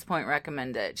people at this point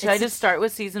recommend it. Should I just start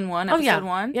with season 1, episode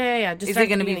 1? Yeah. Is it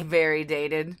going to be very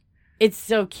dated? It's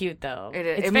so cute though.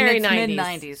 It's very it's 90s.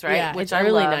 mid-90s, right? Yeah, Which it's I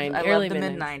early love. 90s. I love the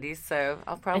mid-90s, so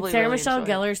I'll probably and Sarah really Michelle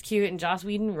enjoy Gellar's cute, and Joss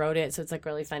Whedon wrote it, so it's like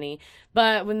really funny.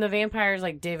 But when the vampires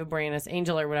like David Boreanaz,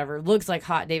 Angel or whatever, looks like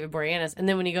hot David Boreanaz, and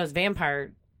then when he goes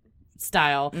vampire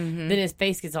style, then his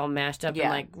face gets all mashed up and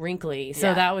like wrinkly.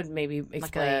 So that would maybe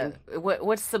explain. Like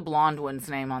what's the blonde one's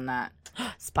name on that?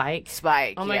 Spike.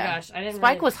 Oh my gosh, I didn't.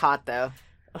 Spike was hot though.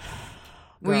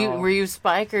 Were you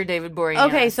Spike or David Boreanaz?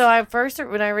 Okay, so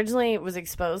when I originally was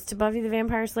exposed to Buffy the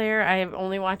Vampire Slayer, I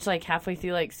only watched like halfway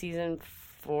through like season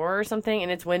 4 or something,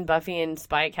 and it's when Buffy and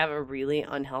Spike have a really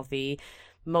unhealthy,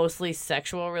 mostly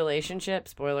sexual relationship.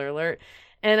 Spoiler alert.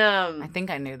 And I think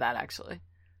I knew that actually.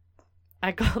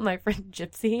 I called my friend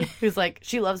Gypsy, who's like,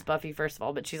 she loves Buffy, first of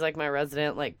all, but she's like my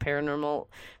resident, like, paranormal.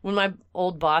 When my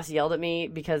old boss yelled at me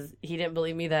because he didn't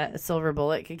believe me that a silver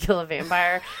bullet could kill a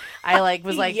vampire, I like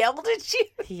was like, yelled at you?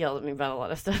 He yelled at me about a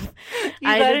lot of stuff. You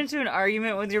got into an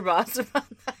argument with your boss about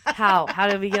that? How? How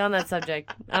did we get on that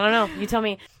subject? I don't know. You tell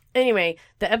me. Anyway,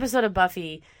 the episode of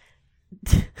Buffy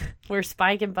where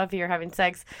Spike and Buffy are having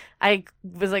sex, I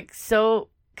was like so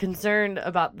concerned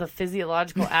about the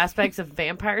physiological aspects of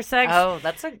vampire sex. Oh,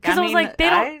 that's because I was like, they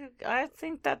don't. I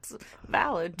think that's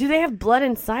valid. Do they have blood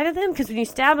inside of them? Because when you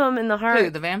stab them in the heart, who,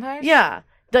 the vampires? Yeah,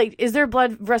 like is there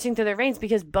blood rushing through their veins?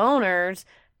 Because boners,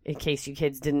 in case you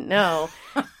kids didn't know,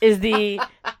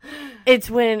 it's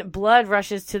when blood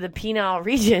rushes to the penile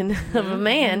region of a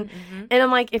man, and I'm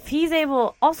like, if he's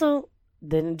able, also,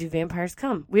 then do vampires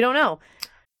come? We don't know.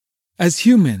 As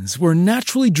humans, we're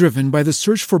naturally driven by the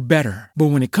search for better. But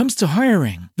when it comes to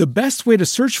hiring, the best way to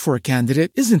search for a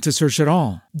candidate isn't to search at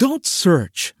all. Don't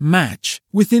search, match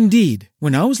with Indeed.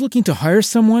 When I was looking to hire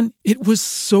someone, it was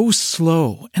so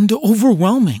slow and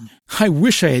overwhelming. I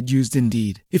wish I had used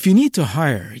Indeed. If you need to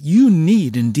hire, you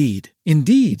need Indeed.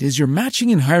 Indeed is your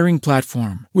matching and hiring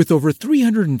platform with over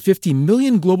 350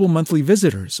 million global monthly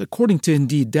visitors, according to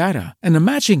Indeed data, and a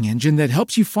matching engine that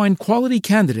helps you find quality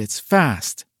candidates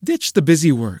fast. Ditch the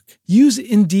busy work. Use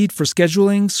Indeed for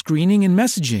scheduling, screening, and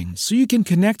messaging so you can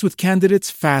connect with candidates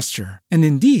faster. And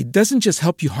Indeed doesn't just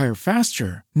help you hire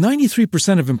faster.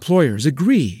 93% of employers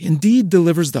agree Indeed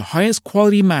delivers the highest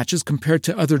quality matches compared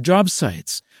to other job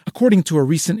sites, according to a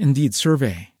recent Indeed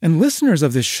survey. And listeners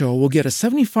of this show will get a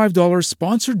 $75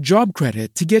 sponsored job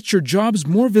credit to get your jobs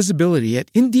more visibility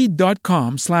at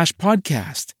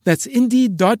Indeed.com/podcast. That's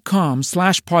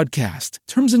Indeed.com/podcast.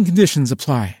 Terms and conditions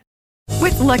apply.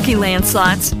 With Lucky Land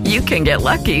Slots, you can get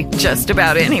lucky just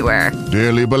about anywhere.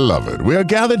 Dearly beloved, we are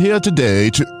gathered here today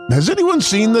to... Has anyone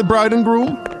seen the bride and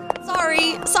groom?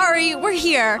 Sorry, we're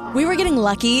here. We were getting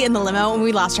lucky in the limo and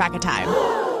we lost track of time.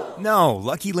 No,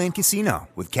 Lucky Land Casino,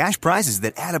 with cash prizes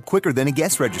that add up quicker than a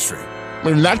guest registry.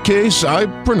 In that case, I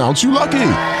pronounce you lucky.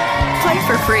 Play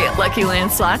for free at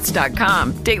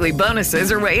LuckyLandSlots.com. Daily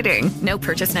bonuses are waiting. No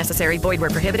purchase necessary. Void where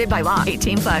prohibited by law.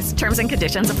 18+. Terms and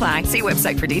conditions apply. See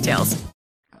website for details.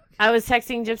 I was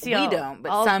texting Gypsy. We don't,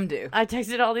 but some do. I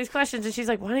texted all these questions, and she's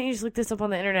like, why don't you just look this up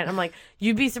on the internet? I'm like,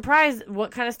 you'd be surprised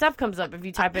what kind of stuff comes up if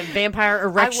you type in vampire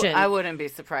erection. I wouldn't be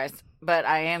surprised, but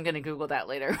I am going to Google that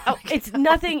later. Oh, it's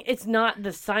nothing. It's not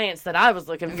the science that I was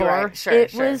looking for. Right, sure.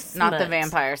 It was not the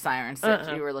vampire sirens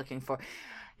that you were looking for.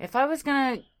 If I was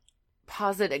going to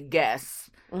posit a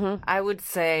guess, I would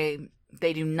say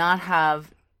they do not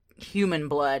have human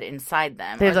blood inside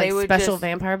them. They have like special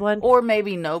vampire blood? Or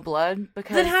maybe no blood.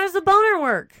 Because then how does the boner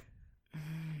work?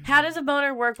 How does a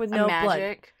boner work with no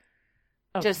magic?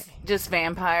 Blood? Okay. Just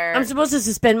vampire. I'm supposed to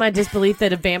suspend my disbelief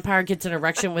that a vampire gets an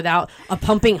erection without a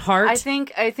pumping heart? I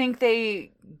think they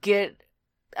get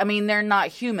I mean, they're not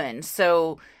human,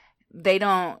 so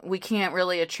we can't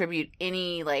really attribute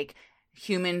any, like,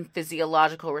 human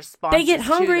physiological response. They get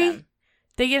hungry.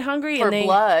 They get hungry for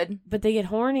blood. But they get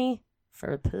horny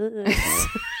for puss.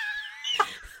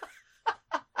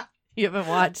 You haven't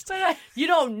watched. You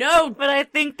don't know. But I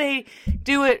think they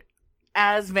do it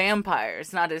as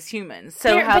vampires, not as humans.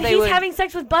 So he's having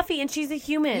sex with Buffy, and she's a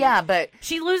human. Yeah, but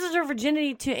she loses her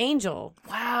virginity to Angel.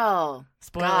 Wow.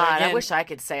 Spoiler God, again. I wish I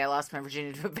could say I lost my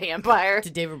virginity to a vampire. To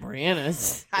David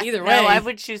Boreanaz. Either way. No, I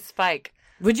would choose Spike.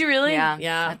 Would you really?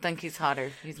 Yeah. I think he's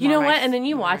hotter. You know what? And then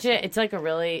you watch it. It's like a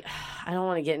really... I don't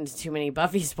want to get into too many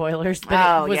Buffy spoilers,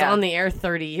 but it was on the air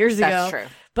 30 years ago. That's true.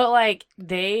 But, like,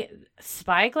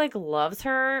 Spike, like, loves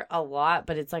her a lot,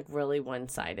 but it's, like, really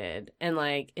one-sided. And,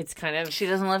 like, it's kind of... She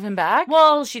doesn't love him back?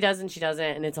 Well, she doesn't,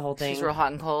 and it's a whole thing. She's real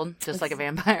hot and cold, just like a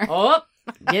vampire. Oh!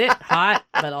 Get it? Hot,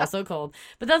 but also cold.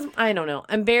 But that's, I don't know.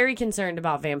 I'm very concerned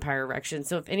about vampire erections.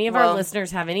 So if any of our listeners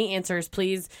have any answers,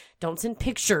 please don't send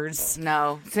pictures.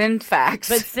 No, send facts.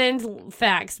 But send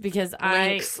facts, because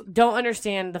Links. I don't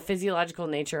understand the physiological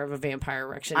nature of a vampire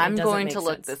erection. I'm going to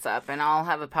look this up, and I'll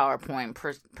have a PowerPoint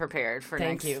prepared for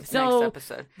next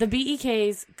episode. The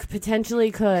BEKs potentially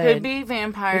could be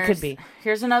vampires. It could be.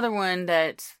 Here's another one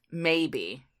that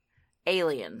maybe.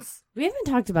 Aliens. We haven't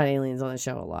talked about aliens on the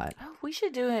show a lot. Oh, we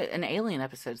should do an alien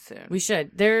episode soon. We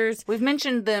should. We've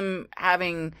mentioned them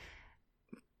having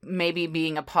maybe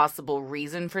being a possible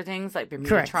reason for things like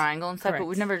Bermuda Triangle and stuff, but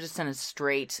we've never just done a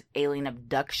straight alien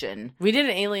abduction. We did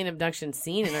an alien abduction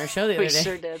scene in our show the other day. We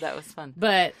sure did. That was fun.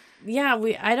 But yeah,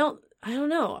 I don't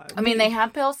know. I mean, they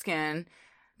have pale skin,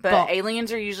 but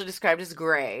aliens are usually described as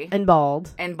gray and bald.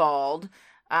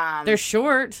 They're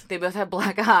short. They both have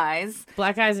black eyes.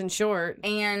 Black eyes and short.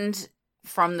 And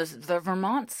from the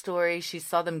Vermont story, she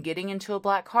saw them getting into a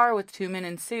black car with two men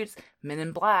in suits. Men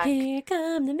in black. Here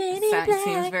come the men in black.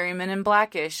 Seems very Men in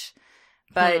Blackish.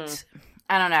 But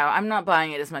I don't know. I'm not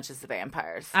buying it as much as the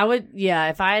vampires. I would,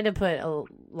 if I had to put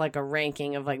a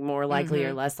ranking of like more likely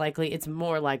or less likely, it's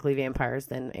more likely vampires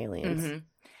than aliens. Mm-hmm.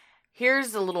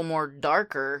 Here's a little more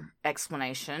darker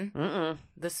explanation.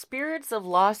 The spirits of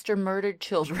lost or murdered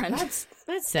children. That's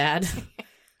sad.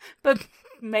 But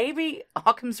maybe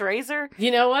Occam's razor?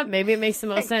 You know what? Maybe it makes the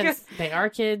most sense. They are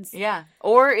kids. Yeah.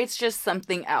 Or it's just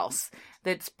something else.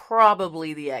 That's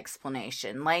probably the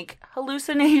explanation. Like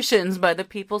hallucinations by the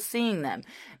people seeing them.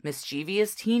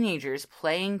 Mischievous teenagers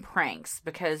playing pranks.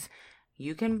 Because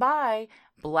you can buy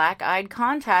black-eyed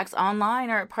contacts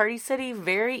online or at Party City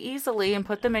very easily and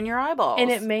put them in your eyeballs. And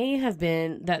it may have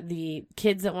been that the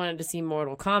kids that wanted to see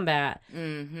Mortal Kombat,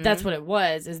 that's what it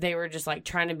was, is they were just like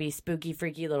trying to be spooky,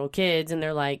 freaky little kids, and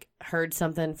they're like heard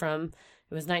something from,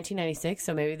 it was 1996,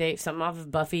 so maybe something off of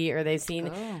Buffy, or they've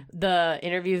seen the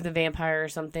Interview with the Vampire or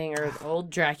something, or old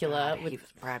Dracula.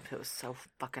 Brad Pitt was so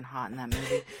fucking hot in that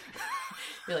movie.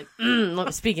 You're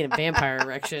like, speaking of vampire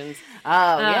erections.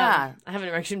 Oh, yeah. I have an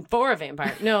erection for a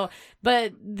vampire. No,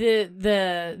 but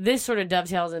this sort of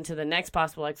dovetails into the next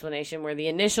possible explanation, where the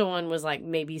initial one was like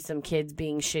maybe some kids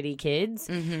being shitty kids,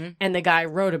 and the guy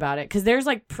wrote about it. Because there's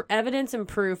like evidence and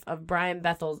proof of Brian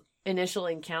Bethel's initial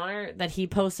encounter that he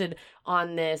posted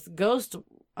on this ghost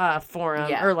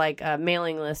forum or like a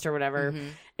mailing list or whatever.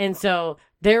 And so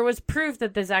there was proof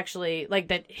that this actually, like,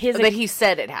 that he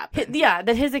said it happened.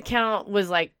 That his account was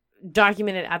like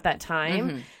documented at that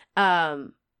time.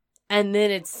 And then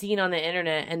it's seen on the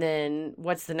internet. And then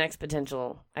what's the next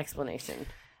potential explanation?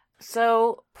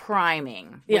 So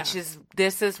priming,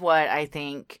 this is what I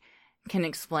think can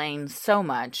explain so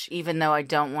much, even though I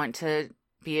don't want to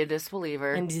be a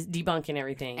disbeliever. And debunking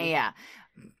everything. Yeah.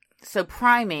 So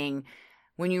priming,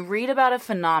 when you read about a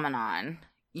phenomenon,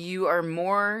 you are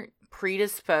more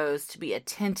predisposed to be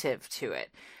attentive to it.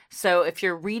 So if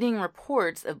you're reading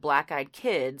reports of black-eyed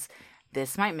kids,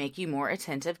 this might make you more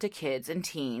attentive to kids and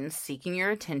teens seeking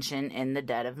your attention in the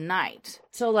dead of night.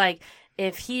 So, like,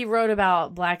 if he wrote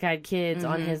about black-eyed kids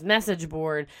on his message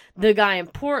board, the guy in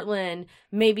Portland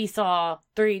maybe saw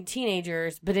 3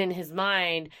 teenagers, but in his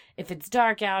mind, if it's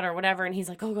dark out or whatever, and he's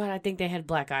like, oh, God, I think they had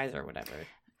black eyes or whatever.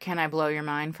 Can I blow your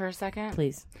mind for a second?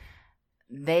 Please.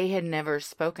 They had never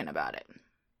spoken about it.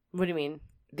 What do you mean?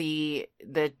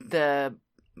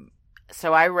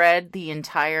 So I read the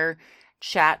entire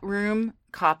chat room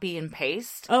copy and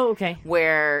paste. Oh, okay.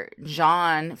 Where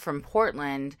John from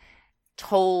Portland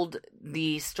told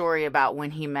the story about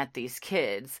when he met these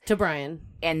kids to Brian,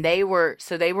 and they were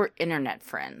internet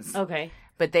friends. Okay,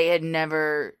 but they had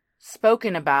never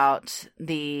spoken about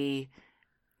the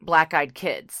black-eyed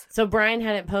kids. So Brian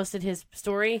hadn't posted his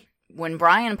story? When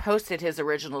Brian posted his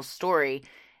original story,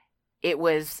 it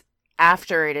was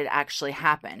after it had actually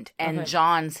happened. And Okay.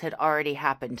 John's had already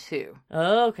happened too.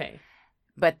 Oh, okay.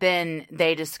 But then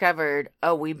they discovered,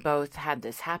 oh, we both had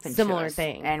this happen Similar to us.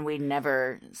 thing. And we'd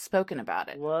never spoken about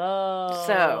it. Whoa.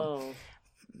 So,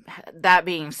 that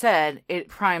being said,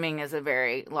 priming is a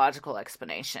very logical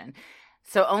explanation.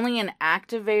 So only an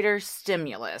activator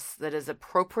stimulus that is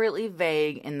appropriately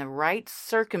vague in the right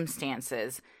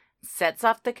circumstances sets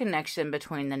off the connection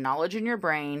between the knowledge in your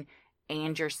brain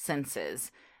and your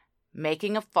senses,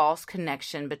 making a false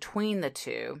connection between the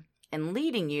two and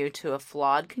leading you to a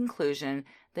flawed conclusion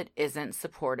that isn't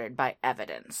supported by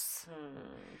evidence.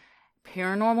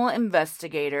 Paranormal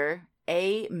investigator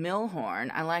A.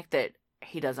 Milhorn, I like that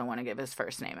he doesn't want to give his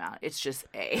first name out. It's just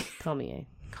A. Call me A.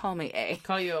 Call me A.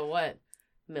 Call you a what?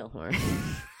 Milhorn.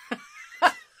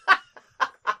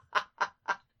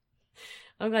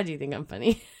 I'm glad you think I'm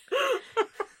funny.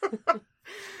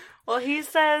 Well, he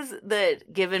says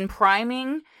that given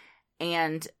priming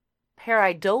and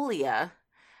pareidolia,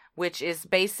 which is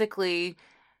basically,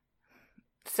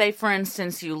 say for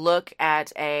instance, you look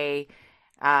at a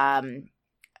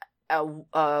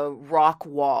rock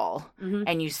wall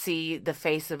and you see the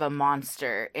face of a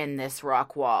monster in this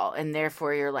rock wall, and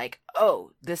therefore you're like,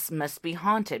 oh, this must be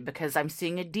haunted because I'm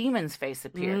seeing a demon's face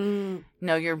appear.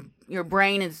 No, your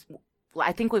brain is,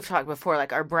 I think we've talked before,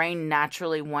 like our brain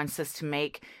naturally wants us to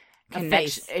make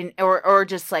connection or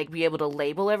just like be able to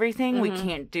label everything. We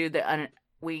can't do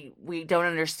we don't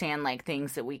understand like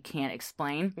things that we can't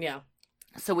explain. Yeah.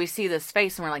 So we see this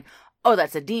face and we're like, oh,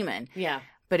 that's a demon. Yeah.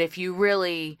 But if you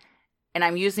really, and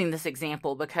I'm using this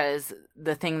example because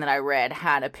the thing that I read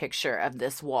had a picture of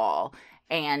this wall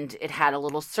and it had a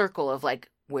little circle of like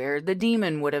where the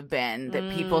demon would have been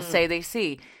that people say they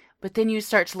see. But then you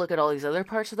start to look at all these other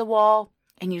parts of the wall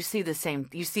and you see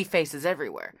you see faces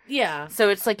everywhere. Yeah. So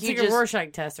it's like It's like a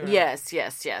Rorschach test. Or yes.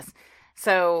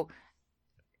 So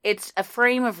it's a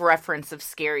frame of reference of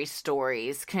scary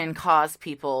stories can cause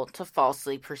people to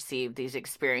perceive these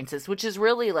experiences, which is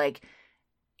really like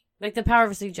the power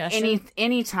of suggestion.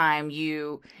 Anytime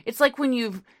it's like when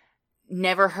you've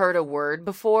never heard a word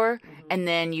before and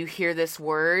then you hear this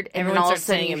word and Everyone then all of a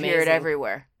starts sudden you saying hear it amazing.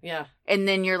 everywhere. Yeah. And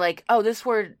then you're like, oh, this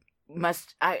word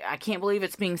I can't believe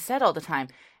it's being said all the time.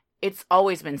 It's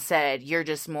always been said. You're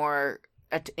just more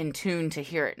in tune to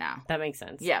hear it now. That makes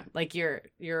sense. Yeah. Like you're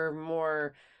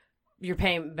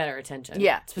paying better attention.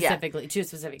 Yeah. Specifically to a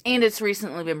specific thing. And it's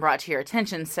recently been brought to your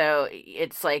attention, so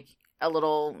it's like a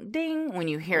little ding when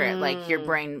you hear it. Like your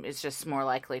brain is just more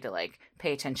likely to like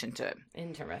pay attention to it.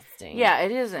 Interesting. Yeah,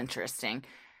 it is interesting.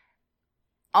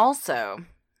 Also,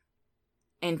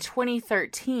 in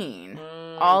 2013,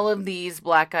 all of these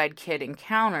black-eyed kid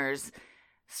encounters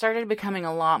started becoming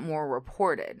a lot more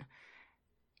reported.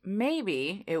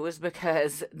 Maybe it was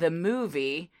because the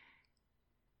movie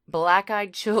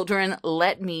Black-Eyed Children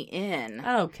Let Me In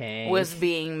was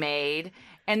being made,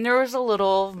 and there was a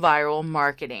little viral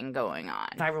marketing going on.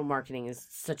 Viral marketing is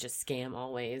such a scam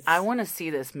always. I want to see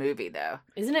this movie, though.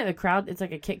 Isn't it it's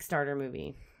like a Kickstarter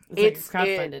movie? It's like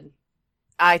crowdfunded.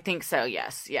 I think so,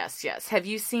 yes. Have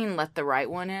you seen Let the Right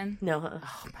One In? No.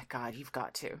 Oh, my God, you've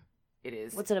got to. It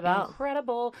is. What's it about?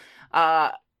 Incredible.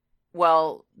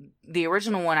 Well, the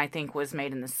original one, I think, was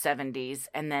made in the 70s,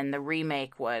 and then the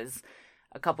remake was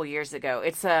a couple years ago.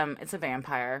 It's a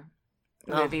vampire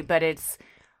movie, but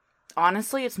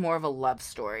honestly, it's more of a love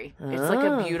story. It's like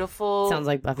a beautiful, sounds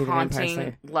like Buffy the Vampire haunting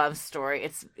Slayer love story.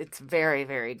 It's very,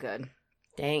 very good.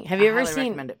 Dang. Have you ever highly seen,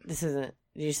 recommend it. This isn't,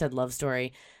 you said love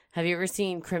story. Have you ever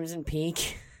seen Crimson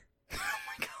Peak?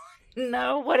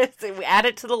 No, what is it? We add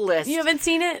it to the list. You haven't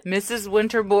seen it? Mrs.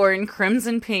 Winterbourne,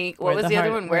 Crimson Peak. What was the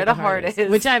other one? Where the Heart Is.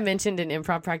 Which I mentioned in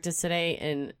improv practice today,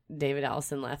 and David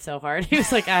Allison laughed so hard. He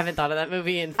was like, I haven't thought of that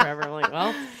movie in forever. I'm like,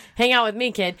 well, hang out with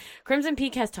me, kid. Crimson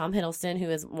Peak has Tom Hiddleston, who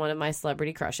is one of my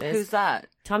celebrity crushes. Who's that?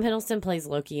 Tom Hiddleston plays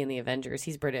Loki in the Avengers.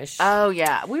 He's British. Oh,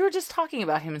 yeah. We were just talking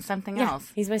about him in something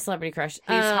else. He's my celebrity crush.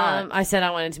 He's hot. I said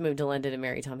I wanted to move to London and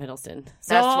marry Tom Hiddleston.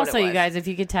 So That's what also, it you was. guys, if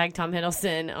you could tag Tom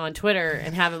Hiddleston on Twitter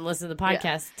and have him listen to the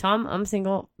podcast. Tom, I'm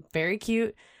single. Very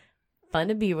cute. Fun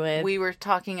to be with. We were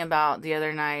talking about the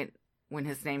other night when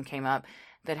his name came up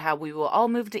that how we will all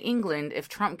move to England if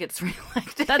Trump gets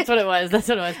reelected. That's what it was.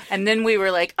 And then we were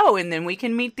like, oh, and then we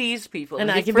can meet these people. And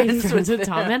I can be friends with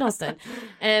Tom Hiddleston.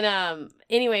 And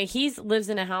anyway, he lives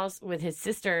in a house with his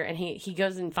sister, and he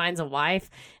goes and finds a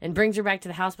wife and brings her back to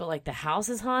the house, but like the house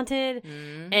is haunted,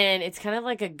 and it's kind of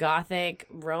like a gothic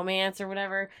romance or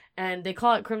whatever. And they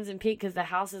call it Crimson Peak because the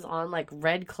house is on like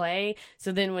red clay.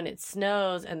 So then when it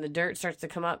snows and the dirt starts to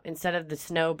come up, instead of the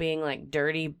snow being like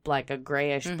dirty, like a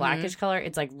grayish, blackish color,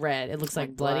 it's like red. It looks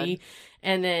like bloody.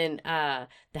 And then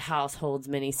The House Holds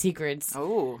Many Secrets.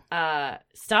 Oh.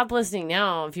 Stop listening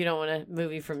now if you don't want a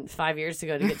movie from 5 years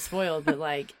ago to get spoiled. But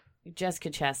like Jessica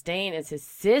Chastain is his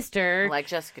sister. I like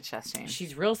Jessica Chastain.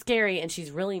 She's real scary, and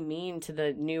she's really mean to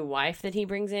the new wife that he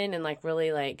brings in, and like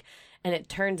really like. And it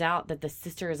turns out that the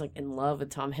sister is like in love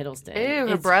with Tom Hiddleston. Ew,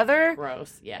 her It's brother?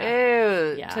 Gross. Yeah.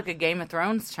 Ew. Yeah. Took a Game of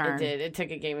Thrones turn. It did. It took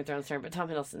a Game of Thrones turn, but Tom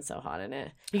Hiddleston's so hot in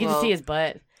it. You get Well- to see his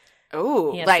butt.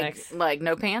 Ooh, He has like sex.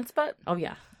 no pants, but Oh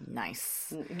yeah.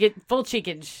 nice. Get full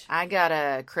cheekage. I got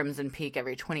a Crimson Peak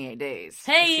every 28 days.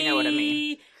 Hey, if you know what I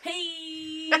mean.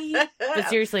 Hey. But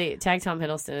seriously, tag Tom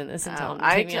Hiddleston in this and tell him to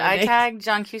I take me on a date. tagged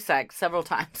John Cusack several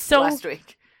times So- last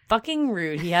week. Fucking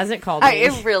rude. He hasn't called me.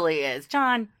 It really is.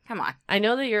 John, come on. I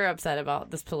know that you're upset about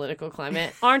this political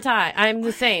climate, aren't I? I'm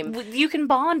the same. You can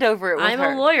bond over it with I'm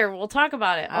her. a lawyer. We'll talk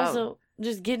about it. Oh. Also,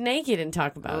 just get naked and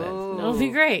talk about it. Ooh. It'll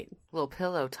be great. Little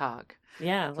pillow talk.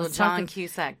 Yeah, Little let's John talk.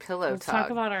 Cusack pillow Let's talk. talk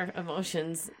about our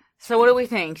emotions. So what do we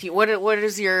think? What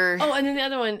is your... Oh, and then the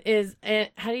other one is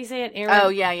how do you say it? Oh,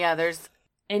 yeah. There's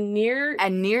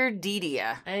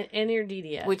Aniridia.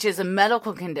 aniridia, which is a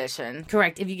medical condition.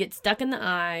 Correct. If you get stuck in the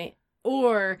eye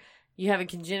or you have a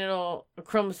congenital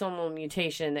chromosomal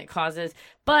mutation that causes,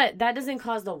 but that doesn't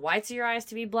cause the whites of your eyes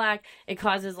to be black. It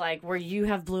causes like where you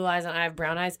have blue eyes and I have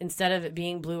brown eyes. Instead of it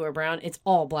being blue or brown, it's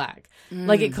all black.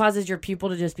 Like it causes your pupil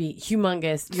to just be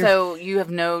humongous. So you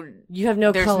have no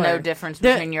there's color. no difference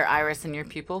between your iris and your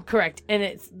pupil? Correct. And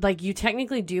it's like you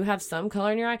technically do have some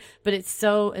color in your eye, but it's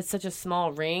such a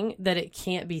small ring that it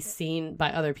can't be seen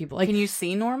by other people. Like, can you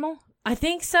see normal? I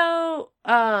think so.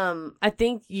 I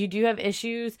think you do have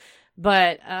issues,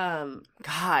 but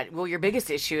God, well, your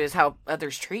biggest issue is how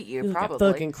others treat you,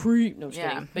 probably. fucking creep. No, just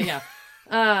kidding. But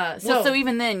yeah. So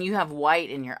even then, you have white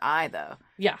in your eye, though.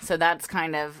 Yeah. So that's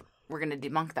kind of, we're going to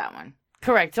debunk that one.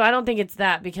 Correct. So I don't think it's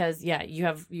that because you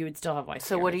would still have white.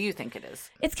 So what do you think it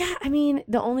is? It's got. I mean,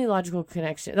 the only logical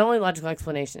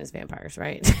explanation is vampires,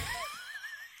 right?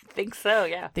 I think so,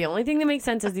 yeah. The only thing that makes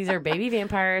sense is these are baby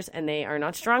vampires and they are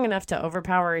not strong enough to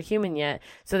overpower a human yet.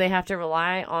 So they have to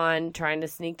rely on trying to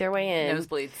sneak their way in.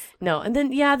 Nosebleeds. No. And then,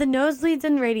 the nosebleeds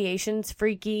and radiation's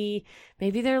freaky.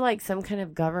 Maybe they're like some kind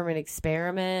of government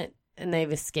experiment and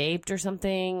they've escaped or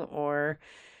something. Or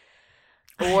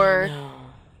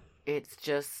it's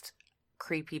just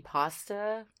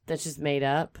creepypasta. That's just made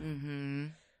up. Mm-hmm.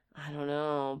 I don't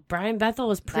know. Brian Bethel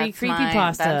was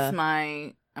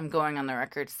pre-creepypasta. I'm going on the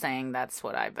record saying that's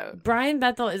what I vote. Brian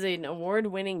Bethel is an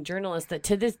award-winning journalist that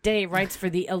to this day writes for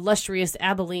the illustrious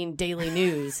Abilene Daily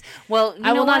News. Well,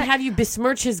 I will not have you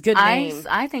besmirch his good name.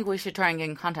 I think we should try and get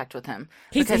in contact with him.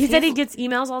 He said he gets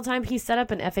emails all the time. He set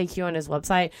up an FAQ on his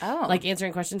website, Oh. like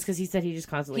answering questions, because he said he just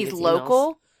constantly He's gets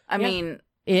local. emails. I mean,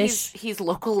 Ish. he's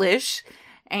local-ish,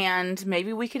 and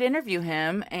maybe we could interview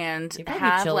him and You'd probably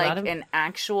have chill like about him. an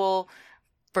actual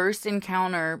first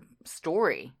encounter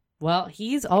story. Well,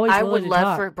 he's always I willing would to love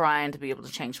talk. for Brian to be able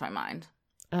to change my mind.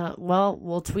 Well,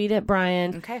 we'll tweet at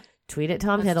Brian. Okay. Tweet at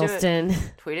Tom Let's do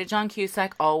Hiddleston. Tweet at John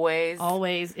Cusack, always.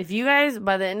 Always. If you guys,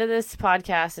 by the end of this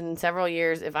podcast in several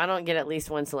years, if I don't get at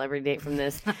least one celebrity date from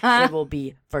this, it will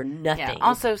be for nothing. Yeah,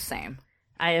 also same.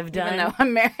 I have done. Even though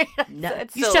I'm married. No,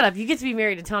 it's you still- shut up. You get to be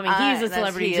married to Tommy. He's a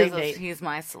celebrity dream date. He's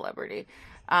my celebrity.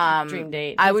 Dream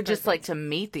date. I He's would just perfect. like to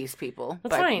meet these people.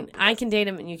 That's but- fine. I can date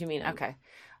him and you can meet him. Okay.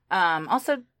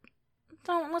 Also,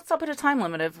 let's not put a time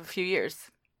limit of a few years,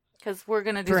 because we're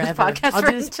gonna do this Forever. podcast I'll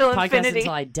do this until podcast infinity.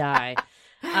 until I die.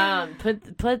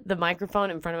 Put the microphone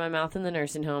in front of my mouth in the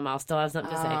nursing home. I'll still have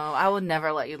something to say. Oh, I would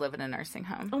never let you live in a nursing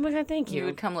home. Oh my god, thank You you.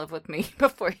 would come live with me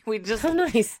before we just How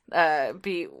nice.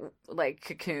 be like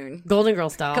cocoon. Golden Girl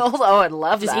style. Oh, I'd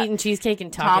love Just that. eating cheesecake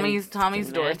and talking. Tommy's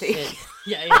mad Dorothy. shit.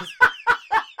 Yeah, yeah.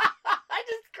 I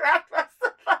just grabbed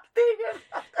myself up thinking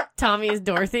about that. Tommy's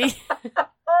Dorothy.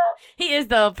 He is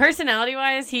though. Personality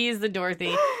wise, he is the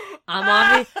Dorothy.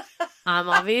 I'm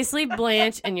obviously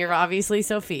Blanche, and you're obviously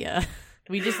Sophia.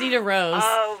 We just need a rose.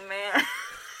 Oh man.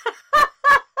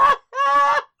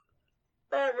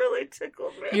 That really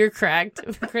tickled me. You're cracked.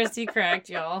 Christy cracked,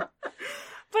 y'all.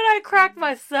 But I cracked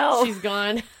myself. She's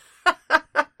gone.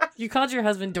 You called your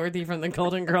husband Dorothy from the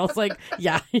Golden Girls. Like,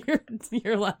 yeah,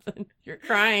 you're laughing. You're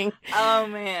crying. Oh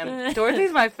man.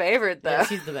 Dorothy's my favorite though. Yeah,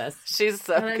 she's the best. She's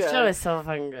so That good. show is so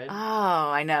fucking good. Oh,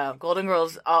 I know. Golden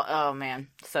Girls. Oh man,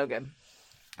 so good.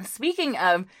 Speaking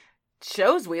of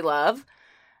shows we love,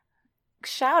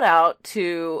 shout out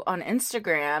to on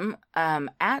Instagram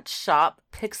at Shop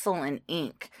Pixel and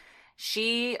Ink.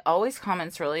 She always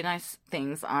comments really nice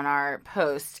things on our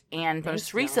post, and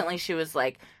most recently she was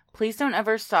like, "Please don't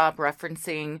ever stop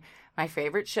referencing my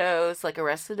favorite shows like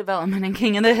Arrested Development and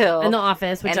King of the Hill. And The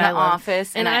Office, which and I The love.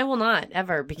 Office. And I will not,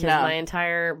 ever, because No. my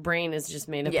entire brain is just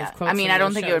made up of quotes. I mean, from I don't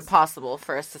those think it shows. would possible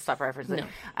for us to stop referencing. No.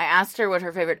 I asked her what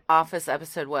her favorite Office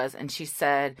episode was, and she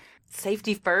said,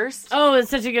 Safety First. Oh, it's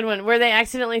such a good one, where they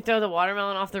accidentally throw the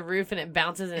watermelon off the roof and it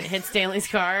bounces and it hits Stanley's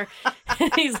car.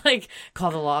 And he's like, call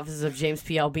the law offices of James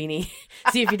P. Albini,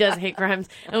 see if he does hate crimes.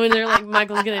 And when they're like,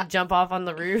 Michael's going to jump off on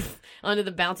the roof onto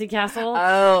the bouncy castle.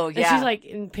 Oh, And yeah. she's like,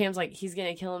 and Pam's like, he's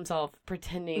going to kill himself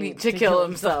pretending to kill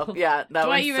himself. Yeah, that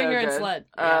Dwight, was you so ignorant good. slut.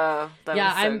 That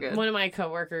Yeah, was so I'm good. one of my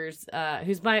coworkers,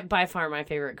 who's by far my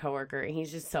favorite coworker, and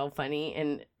he's just so funny.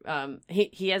 And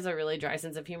he has a really dry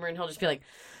sense of humor, and he'll just be like,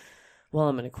 well,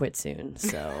 I'm going to quit soon,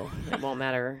 so it won't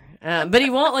matter. But he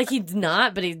won't, like, he's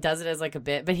not, but he does it as, like, a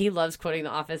bit. But he loves quoting The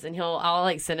Office, and I'll,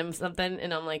 like, send him something,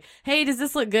 and I'm like, hey, does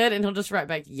this look good? And he'll just write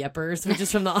back, Yeppers, which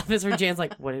is from The Office, where Jan's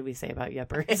like, what did we say about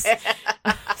Yeppers?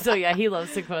 So, yeah, he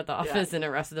loves to quote The Office and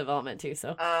Arrested Development, too,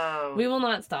 so we will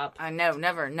not stop. I know,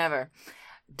 never.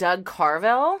 Doug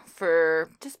Carvel for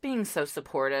just being so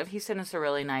supportive. He sent us a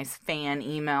really nice fan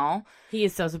email. He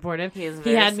is so supportive. He is He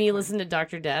very had me supportive. listen to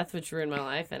Dr. Death, which ruined my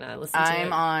life, and I listened to it.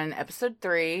 I'm on episode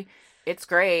 3. It's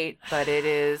great, but it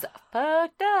is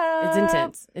fucked up. It's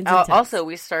intense. It's intense. Also,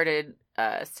 we started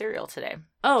Serial today.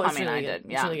 Oh, it's Tommy really and I good.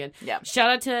 did. It's really good. Yeah.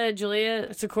 Shout out to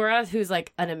Julia Sakura, who's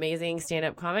like an amazing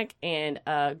stand-up comic and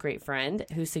a great friend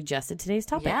who suggested today's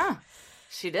topic. Yeah,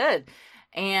 she did.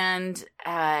 And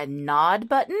Nod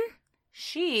Button,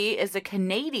 she is a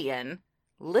Canadian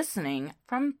listening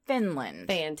from Finland.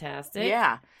 Fantastic.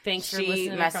 Yeah. Thanks for she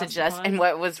listening across messaged the us, pond. and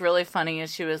what was really funny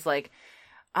is she was like,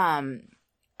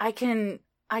 I can't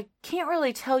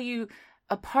really tell you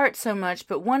apart so much,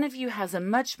 but one of you has a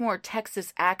much more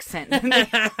Texas accent than me.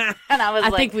 And I was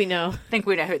like, think we know. think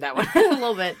we know who that was. A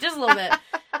little bit, just a little bit.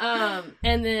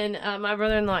 And then my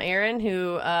brother-in-law Aaron,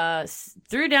 who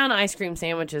threw down ice cream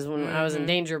sandwiches when I was in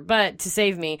danger, but to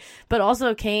save me, but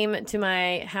also came to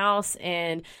my house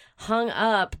and hung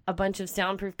up a bunch of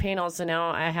soundproof panels. So now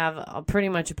I have pretty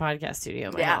much a podcast studio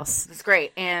in my house. It's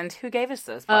great. And who gave us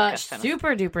those podcast panels?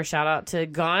 Super duper shout out to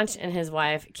Gaunch and his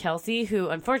wife Kelsey, who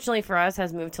unfortunately for us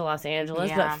has moved to Los Angeles,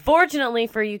 Yeah. but fortunately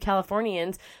for you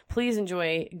Californians, please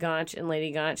enjoy Gaunch and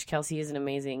Lady Gaunch. Kelsey is an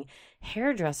amazing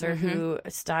hairdresser who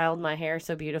styled my hair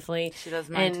so beautifully. She does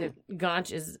mine and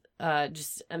Gaunch is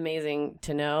just amazing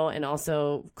to know, and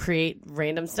also create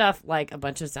random stuff like a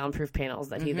bunch of soundproof panels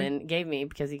that he then gave me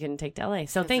because he couldn't take to LA.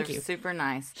 So thank They're you. Super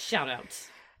nice. Shout out.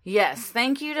 Yes,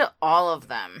 thank you to all of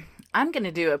them. I'm going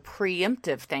to do a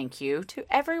preemptive thank you to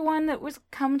everyone that was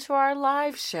come to our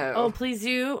live show. Oh, please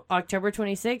do. October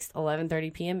 26th,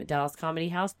 11:30 p.m. at Dallas Comedy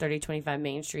House, 3025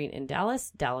 Main Street in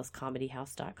Dallas,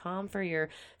 dallascomedyhouse.com for your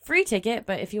free ticket.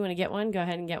 But if you want to get one, go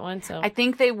ahead and get one. So I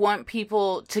think they want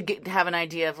people to have an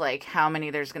idea of like how many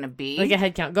there's going to be. like a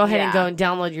head count. Go ahead and Yeah. go and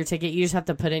download your ticket. You just have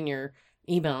to put in your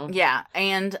email. Yeah,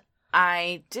 and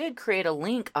I did create a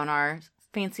link on our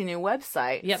fancy new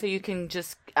website. Yep. So you can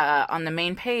just, on the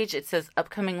main page, it says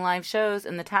upcoming live shows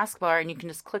in the taskbar, and you can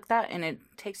just click that, and it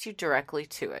takes you directly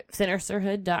to it.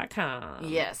 Sinisterhood.com.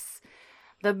 Yes.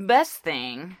 The best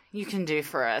thing you can do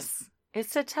for us is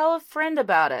to tell a friend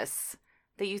about us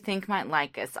that you think might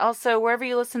like us. Also, wherever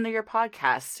you listen to your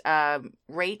podcast,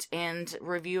 rate and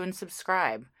review and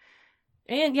subscribe.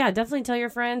 And yeah, definitely tell your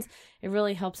friends. It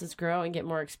really helps us grow and get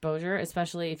more exposure,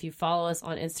 especially if you follow us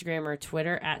on Instagram or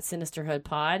Twitter at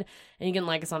SinisterhoodPod. And you can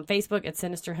like us on Facebook at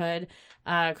Sinisterhood.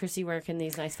 Christy, where can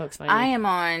these nice folks find you? I am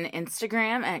on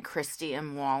Instagram at Christy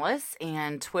M. Wallace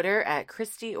and Twitter at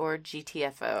Christy or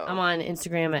GTFO. I'm on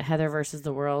Instagram at Heather versus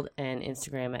the World and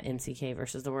Instagram at MCK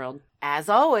versus the World. As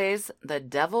always, the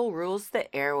devil rules the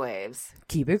airwaves.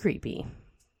 Keep it creepy.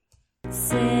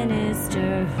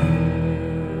 Sinisterhood.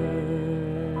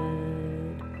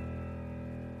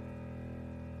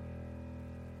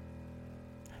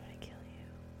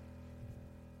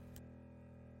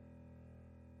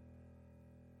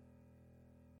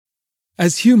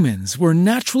 As humans, we're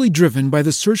naturally driven by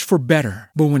the search for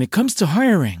better. But when it comes to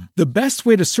hiring, the best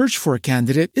way to search for a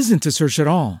candidate isn't to search at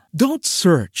all. Don't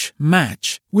search,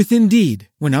 match with Indeed.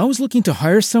 When I was looking to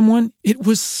hire someone, it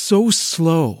was so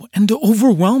slow and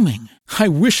overwhelming. I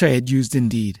wish I had used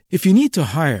Indeed. If you need to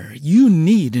hire, you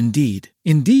need Indeed.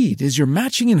 Indeed is your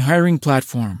matching and hiring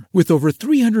platform with over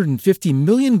 350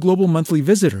 million global monthly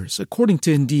visitors, according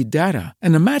to Indeed data,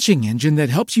 and a matching engine that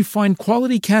helps you find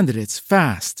quality candidates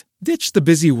fast. Ditch the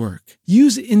busy work.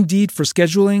 Use Indeed for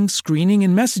scheduling, screening,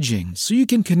 and messaging so you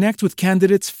can connect with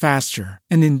candidates faster.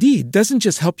 And Indeed doesn't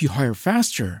just help you hire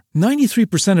faster.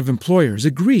 93% of employers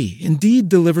agree Indeed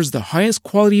delivers the highest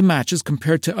quality matches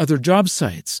compared to other job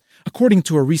sites, according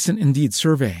to a recent Indeed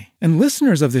survey. And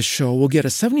listeners of this show will get a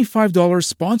 $75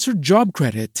 sponsored job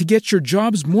credit to get your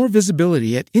jobs more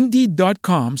visibility at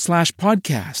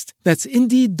Indeed.com/podcast. That's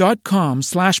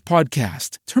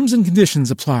Indeed.com/podcast. Terms and conditions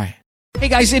apply. Hey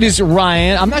guys, it is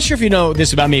Ryan. I'm not sure if you know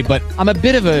this about me, but I'm a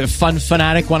bit of a fun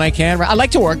fanatic when I can. I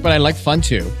like to work, but I like fun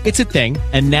too. It's a thing.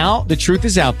 And now the truth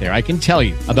is out there. I can tell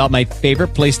you about my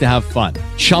favorite place to have fun.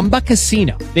 Chumba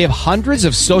Casino. They have hundreds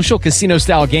of social casino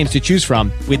style games to choose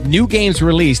from with new games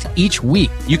released each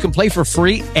week. You can play for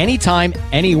free anytime,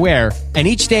 anywhere. And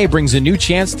each day brings a new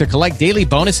chance to collect daily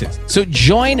bonuses. So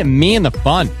join me in the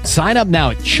fun. Sign up now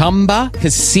at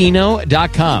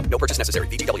ChumbaCasino.com. No purchase necessary.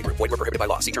 VGW Group. Void where prohibited by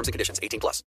law. See terms and conditions.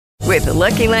 18+. With the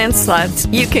Lucky Land Slots,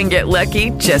 you can get lucky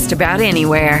just about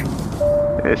anywhere.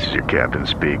 This is your captain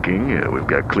speaking. We've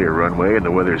got clear runway and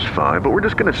the weather's fine, but we're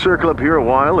just going to circle up here a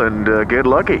while and get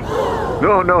lucky.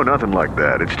 No, nothing like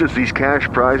that. It's just these cash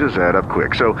prizes add up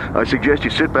quick. So I suggest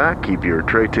you sit back, keep your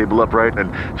tray table upright, and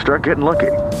start getting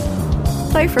lucky.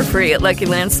 Play for free at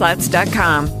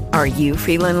LuckyLandSlots.com. Are you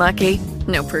feeling lucky?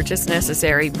 No purchase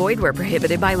necessary. Void where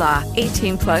prohibited by law.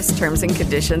 18+ terms and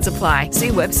conditions apply. See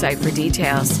website for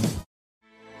details.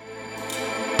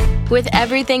 With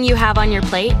everything you have on your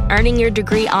plate, earning your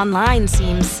degree online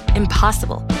seems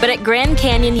impossible. But at Grand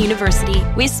Canyon University,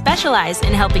 we specialize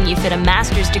in helping you fit a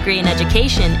master's degree in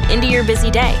education into your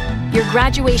busy day. Your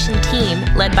graduation team,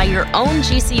 led by your own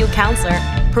GCU counselor,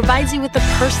 provides you with the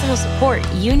personal support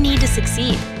you need to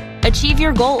succeed. Achieve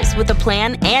your goals with a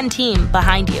plan and team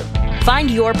behind you.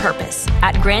 Find your purpose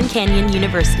at Grand Canyon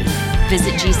University.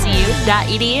 Visit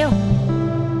gcu.edu.